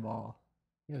threw the ball.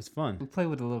 It was fun. We played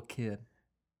with a little kid.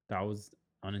 That was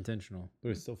unintentional, but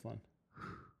it was still fun.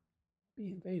 Be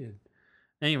invaded.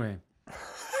 Anyway,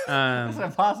 that's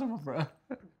impossible, bro.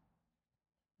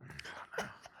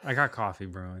 I got coffee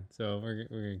brewing, so we're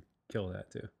gonna kill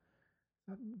that too.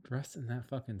 Stop resting that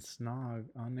fucking snog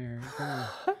on there.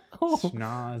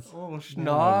 Schnoz. Oh,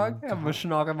 schnog. I'm a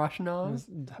schnog in my schnoz.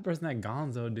 Stop resting that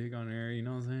gonzo dick on there. You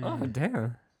know what I'm saying? Oh,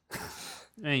 damn.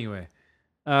 Anyway,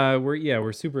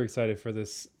 we're super excited for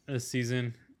this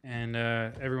season and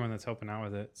everyone that's helping out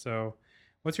with it. So,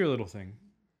 what's your little thing?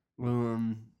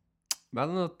 My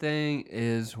little thing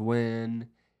is when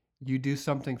you do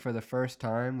something for the first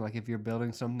time, like if you're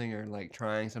building something or like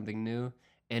trying something new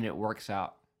and it works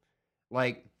out.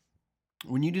 Like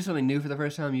when you do something new for the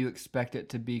first time, you expect it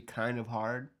to be kind of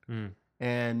hard.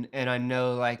 And I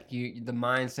know like the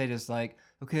mindset is like,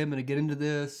 okay, I'm going to get into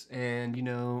this and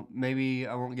maybe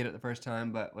I won't get it the first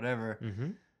time, but whatever.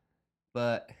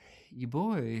 But your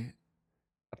boy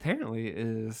apparently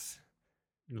is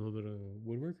a little bit of a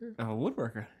woodworker? A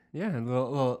woodworker. Yeah,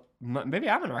 maybe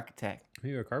I'm an architect.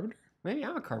 Maybe you're a carpenter? Maybe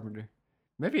I'm a carpenter.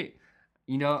 Maybe,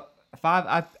 5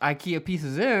 IKEA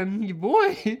pieces in, your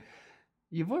boy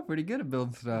pretty good at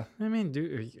building stuff. I mean,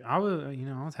 dude, I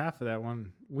was half of that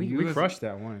one. We crushed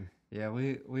that one. Yeah,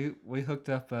 we hooked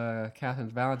up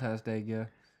Catherine's Valentine's Day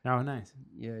gift. Oh, nice.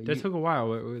 Yeah, that took a while.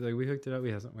 We hooked it up.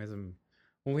 We have some.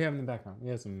 Well, we have in the background. We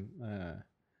have some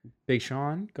Big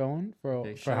Sean going for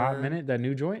a hot minute. That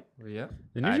new joint. Yeah,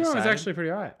 the new joint was actually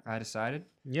pretty hot. I decided.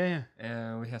 Yeah.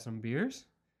 And we had some beers.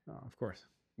 Oh, of course.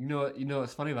 You know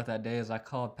what's funny about that day is I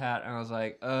called Pat and I was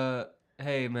like,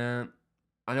 hey man,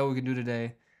 I know what we can do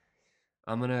today.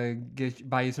 I'm gonna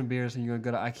buy you some beers and you're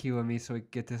gonna go to IQ with me so we can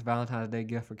get this Valentine's Day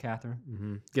gift for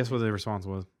Catherine. Guess what the response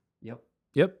was? Yep.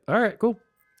 All right, cool.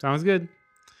 Sounds good.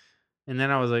 And then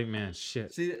I was like, man,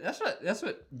 shit. See, that's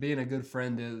what being a good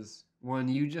friend is. When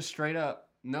you just straight up,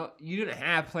 no, you didn't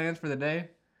have plans for the day,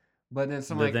 But then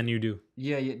somebody, But then you do.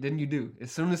 yeah, then you do.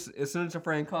 As soon as your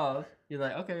friend calls, you're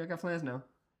like, okay, I got plans now.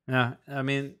 Yeah, I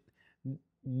mean,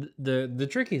 the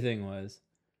tricky thing was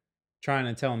trying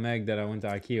to tell Meg that I went to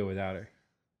IKEA without her,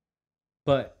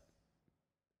 but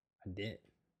I did,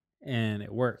 and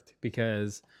it worked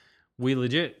because we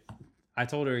legit. I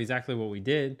told her exactly what we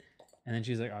did, and then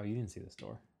she's like, "Oh, you didn't see the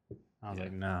store." I was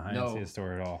like, "No, I didn't see the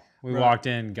store at all." We walked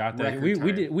in, got that.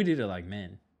 We did it like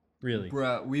men, really.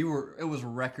 Bruh, it was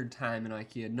record time in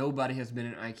IKEA. Nobody has been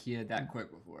in IKEA that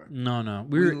quick before. No,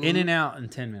 we were in and out in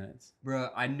 10 minutes.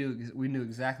 Bruh, we knew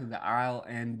exactly the aisle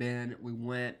and bin. We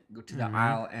went to the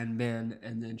aisle and bin,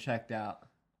 and then checked out.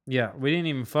 Yeah, we didn't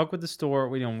even fuck with the store.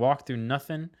 We didn't walk through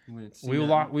nothing.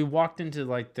 We walked into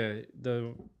like the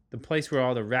place where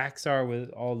all the racks are with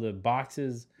all the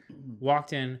boxes.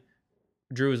 Walked in.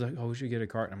 Drew was like, "Oh, we should get a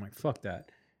cart." And I'm like, "Fuck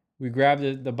that." We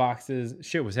grabbed the boxes.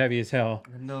 Shit was heavy as hell.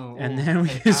 No. And then we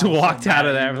just walked out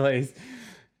of that place.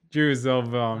 Drew was so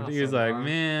bummed. He was like,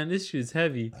 "Man, this shit's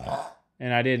heavy."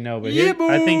 And I didn't know, but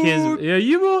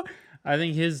I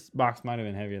think his box might have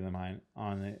been heavier than mine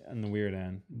on the weird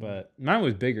end, but mine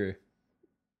was bigger.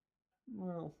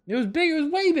 Well, it was big. It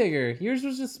was way bigger. Yours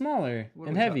was just smaller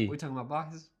and heavy. We talking about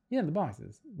boxes? Yeah, the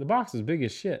boxes. The box was big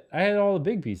as shit. I had all the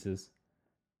big pieces.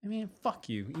 I mean, fuck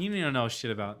you. You don't know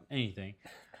shit about anything.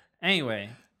 Anyway,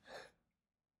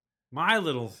 my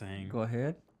little thing. Go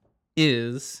ahead.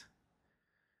 Is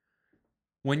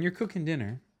when you're cooking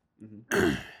dinner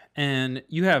and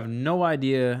you have no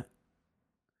idea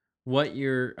what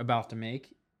you're about to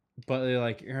make, but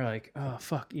you're like, oh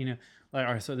fuck, like,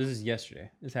 all right, so this is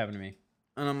yesterday. This happened to me,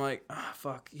 and I'm like, oh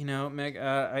fuck, Meg,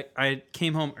 I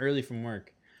came home early from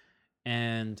work,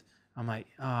 and I'm like,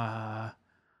 I'm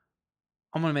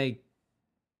gonna make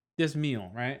this meal,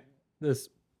 right? This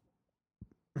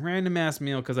random ass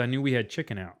meal because I knew we had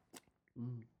chicken out.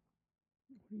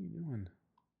 What are you doing?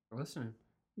 Listening.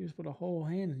 You just put a whole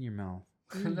hand in your mouth.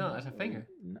 No, it's a finger.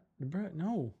 No, bro,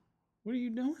 no. What are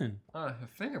you doing? A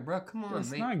finger, bro. Come on,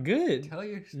 That's mate. not good. Tell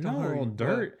your story. No,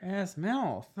 dirt ass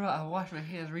mouth. Bro, I washed my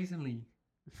hands recently.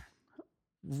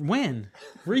 When?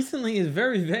 Recently is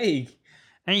very vague.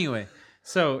 Anyway,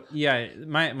 so yeah,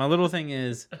 my little thing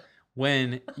is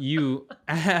when you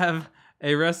have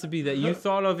a recipe that you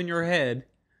thought of in your head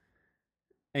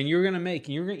and you're going to make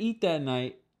and you're going to eat that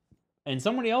night and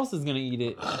somebody else is going to eat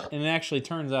it and it actually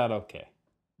turns out okay.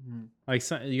 Like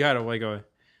you got to like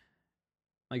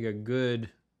a good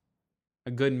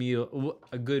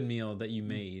meal that you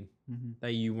made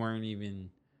that you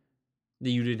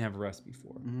didn't have a recipe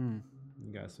for. You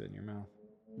got to sit in your mouth.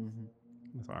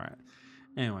 That's all right.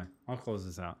 Anyway, I'll close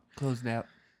this out. Close it out.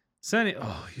 So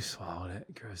you swallowed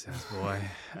it, gross ass boy.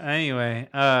 Anyway,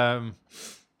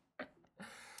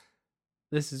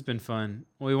 this has been fun.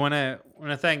 We want to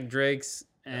thank Drake's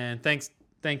and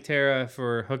thank Tara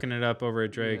for hooking it up over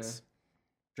at Drake's. Yeah.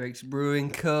 Drake's Brewing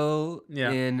Co.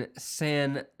 in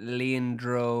San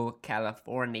Leandro,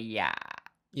 California.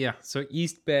 Yeah, so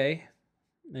East Bay.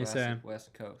 They say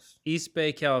West Coast. East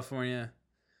Bay, California.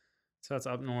 So that's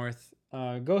up north.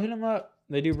 Go hit them up.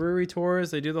 They do brewery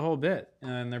tours. They do the whole bit.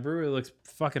 And their brewery looks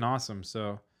fucking awesome.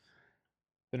 So,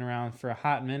 been around for a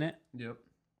hot minute. Yep.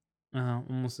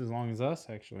 Almost as long as us,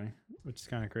 actually, which is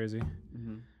kind of crazy.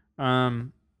 Yeah,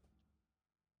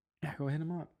 go hit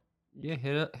them up. Yeah,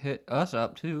 hit us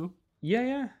up, too.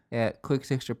 Yeah. At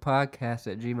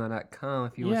quick6erpodcast@gmail.com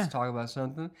if you want to talk about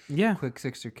something. Yeah.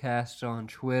 Quick6ercast on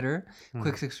Twitter.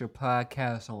 Quick6er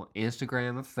Podcast on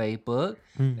Instagram and Facebook.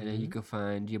 And then you can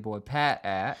find your boy Pat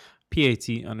at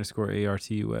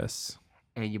PAT_ARTUS.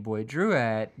 And your boy Drew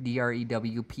at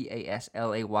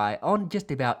DREWPASLAY on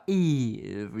just about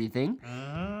everything.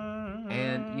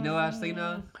 And you know what I was thinking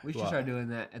of? We should start doing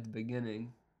that at the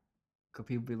beginning. Could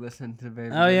people be listening to the very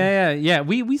beginning? Yeah.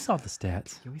 We saw the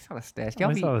stats. Yeah, we saw the stats.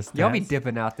 Y'all be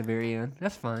dipping out the very end.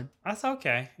 That's fine. That's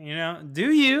okay.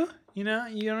 Do you? You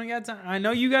don't got time. I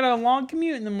know you got a long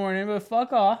commute in the morning, but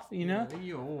fuck off,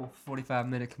 You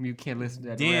 45-minute commute, can't listen to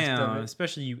that. Damn, rest of it.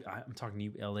 Especially you. I'm talking to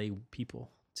you LA people,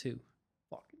 too.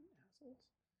 Fucking assholes.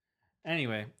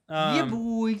 Anyway. Yeah,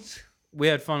 boys. We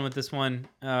had fun with this one.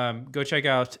 Go check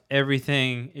out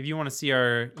everything. If you want to see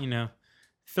our,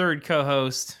 third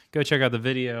co-host, go check out the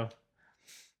video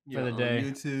for the day.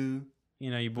 YouTube.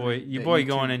 Your boy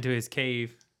going into his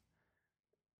cave.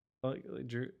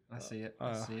 Drew, I see it.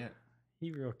 I see it.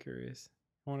 He real curious.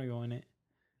 I want to go in it.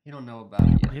 He don't know about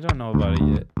it yet. He don't know about it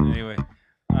yet. Anyway,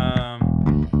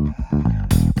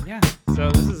 yeah. So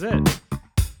this is it.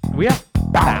 We out.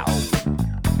 Bow.